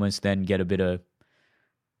can almost then get a bit of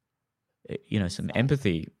some insight.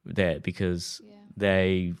 empathy there, because Yeah,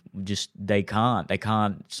 they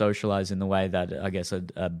can't socialize in the way that I guess a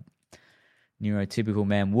neurotypical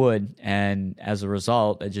man would. And as a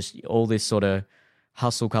result, just all this sort of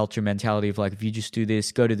hustle culture mentality of like, if you just do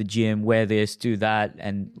this, go to the gym, wear this, do that,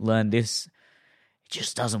 and learn this, it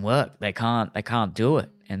just doesn't work. They can't do it.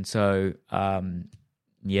 And so,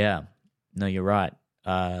 yeah, no, you're right.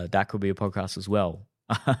 That could be a podcast as well.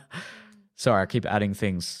 Sorry, I keep adding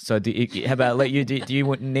things. So, how about let you? Do you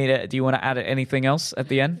want to add anything else at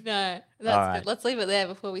the end? No, that's good. Let's leave it there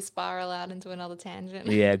before we spiral out into another tangent.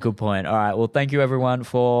 Yeah, good point. All right. Well, thank you everyone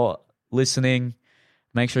for listening.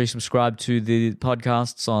 Make sure you subscribe to the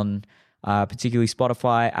podcasts on particularly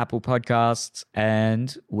Spotify, Apple Podcasts,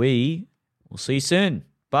 and we will see you soon.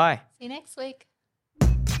 Bye. See you next week.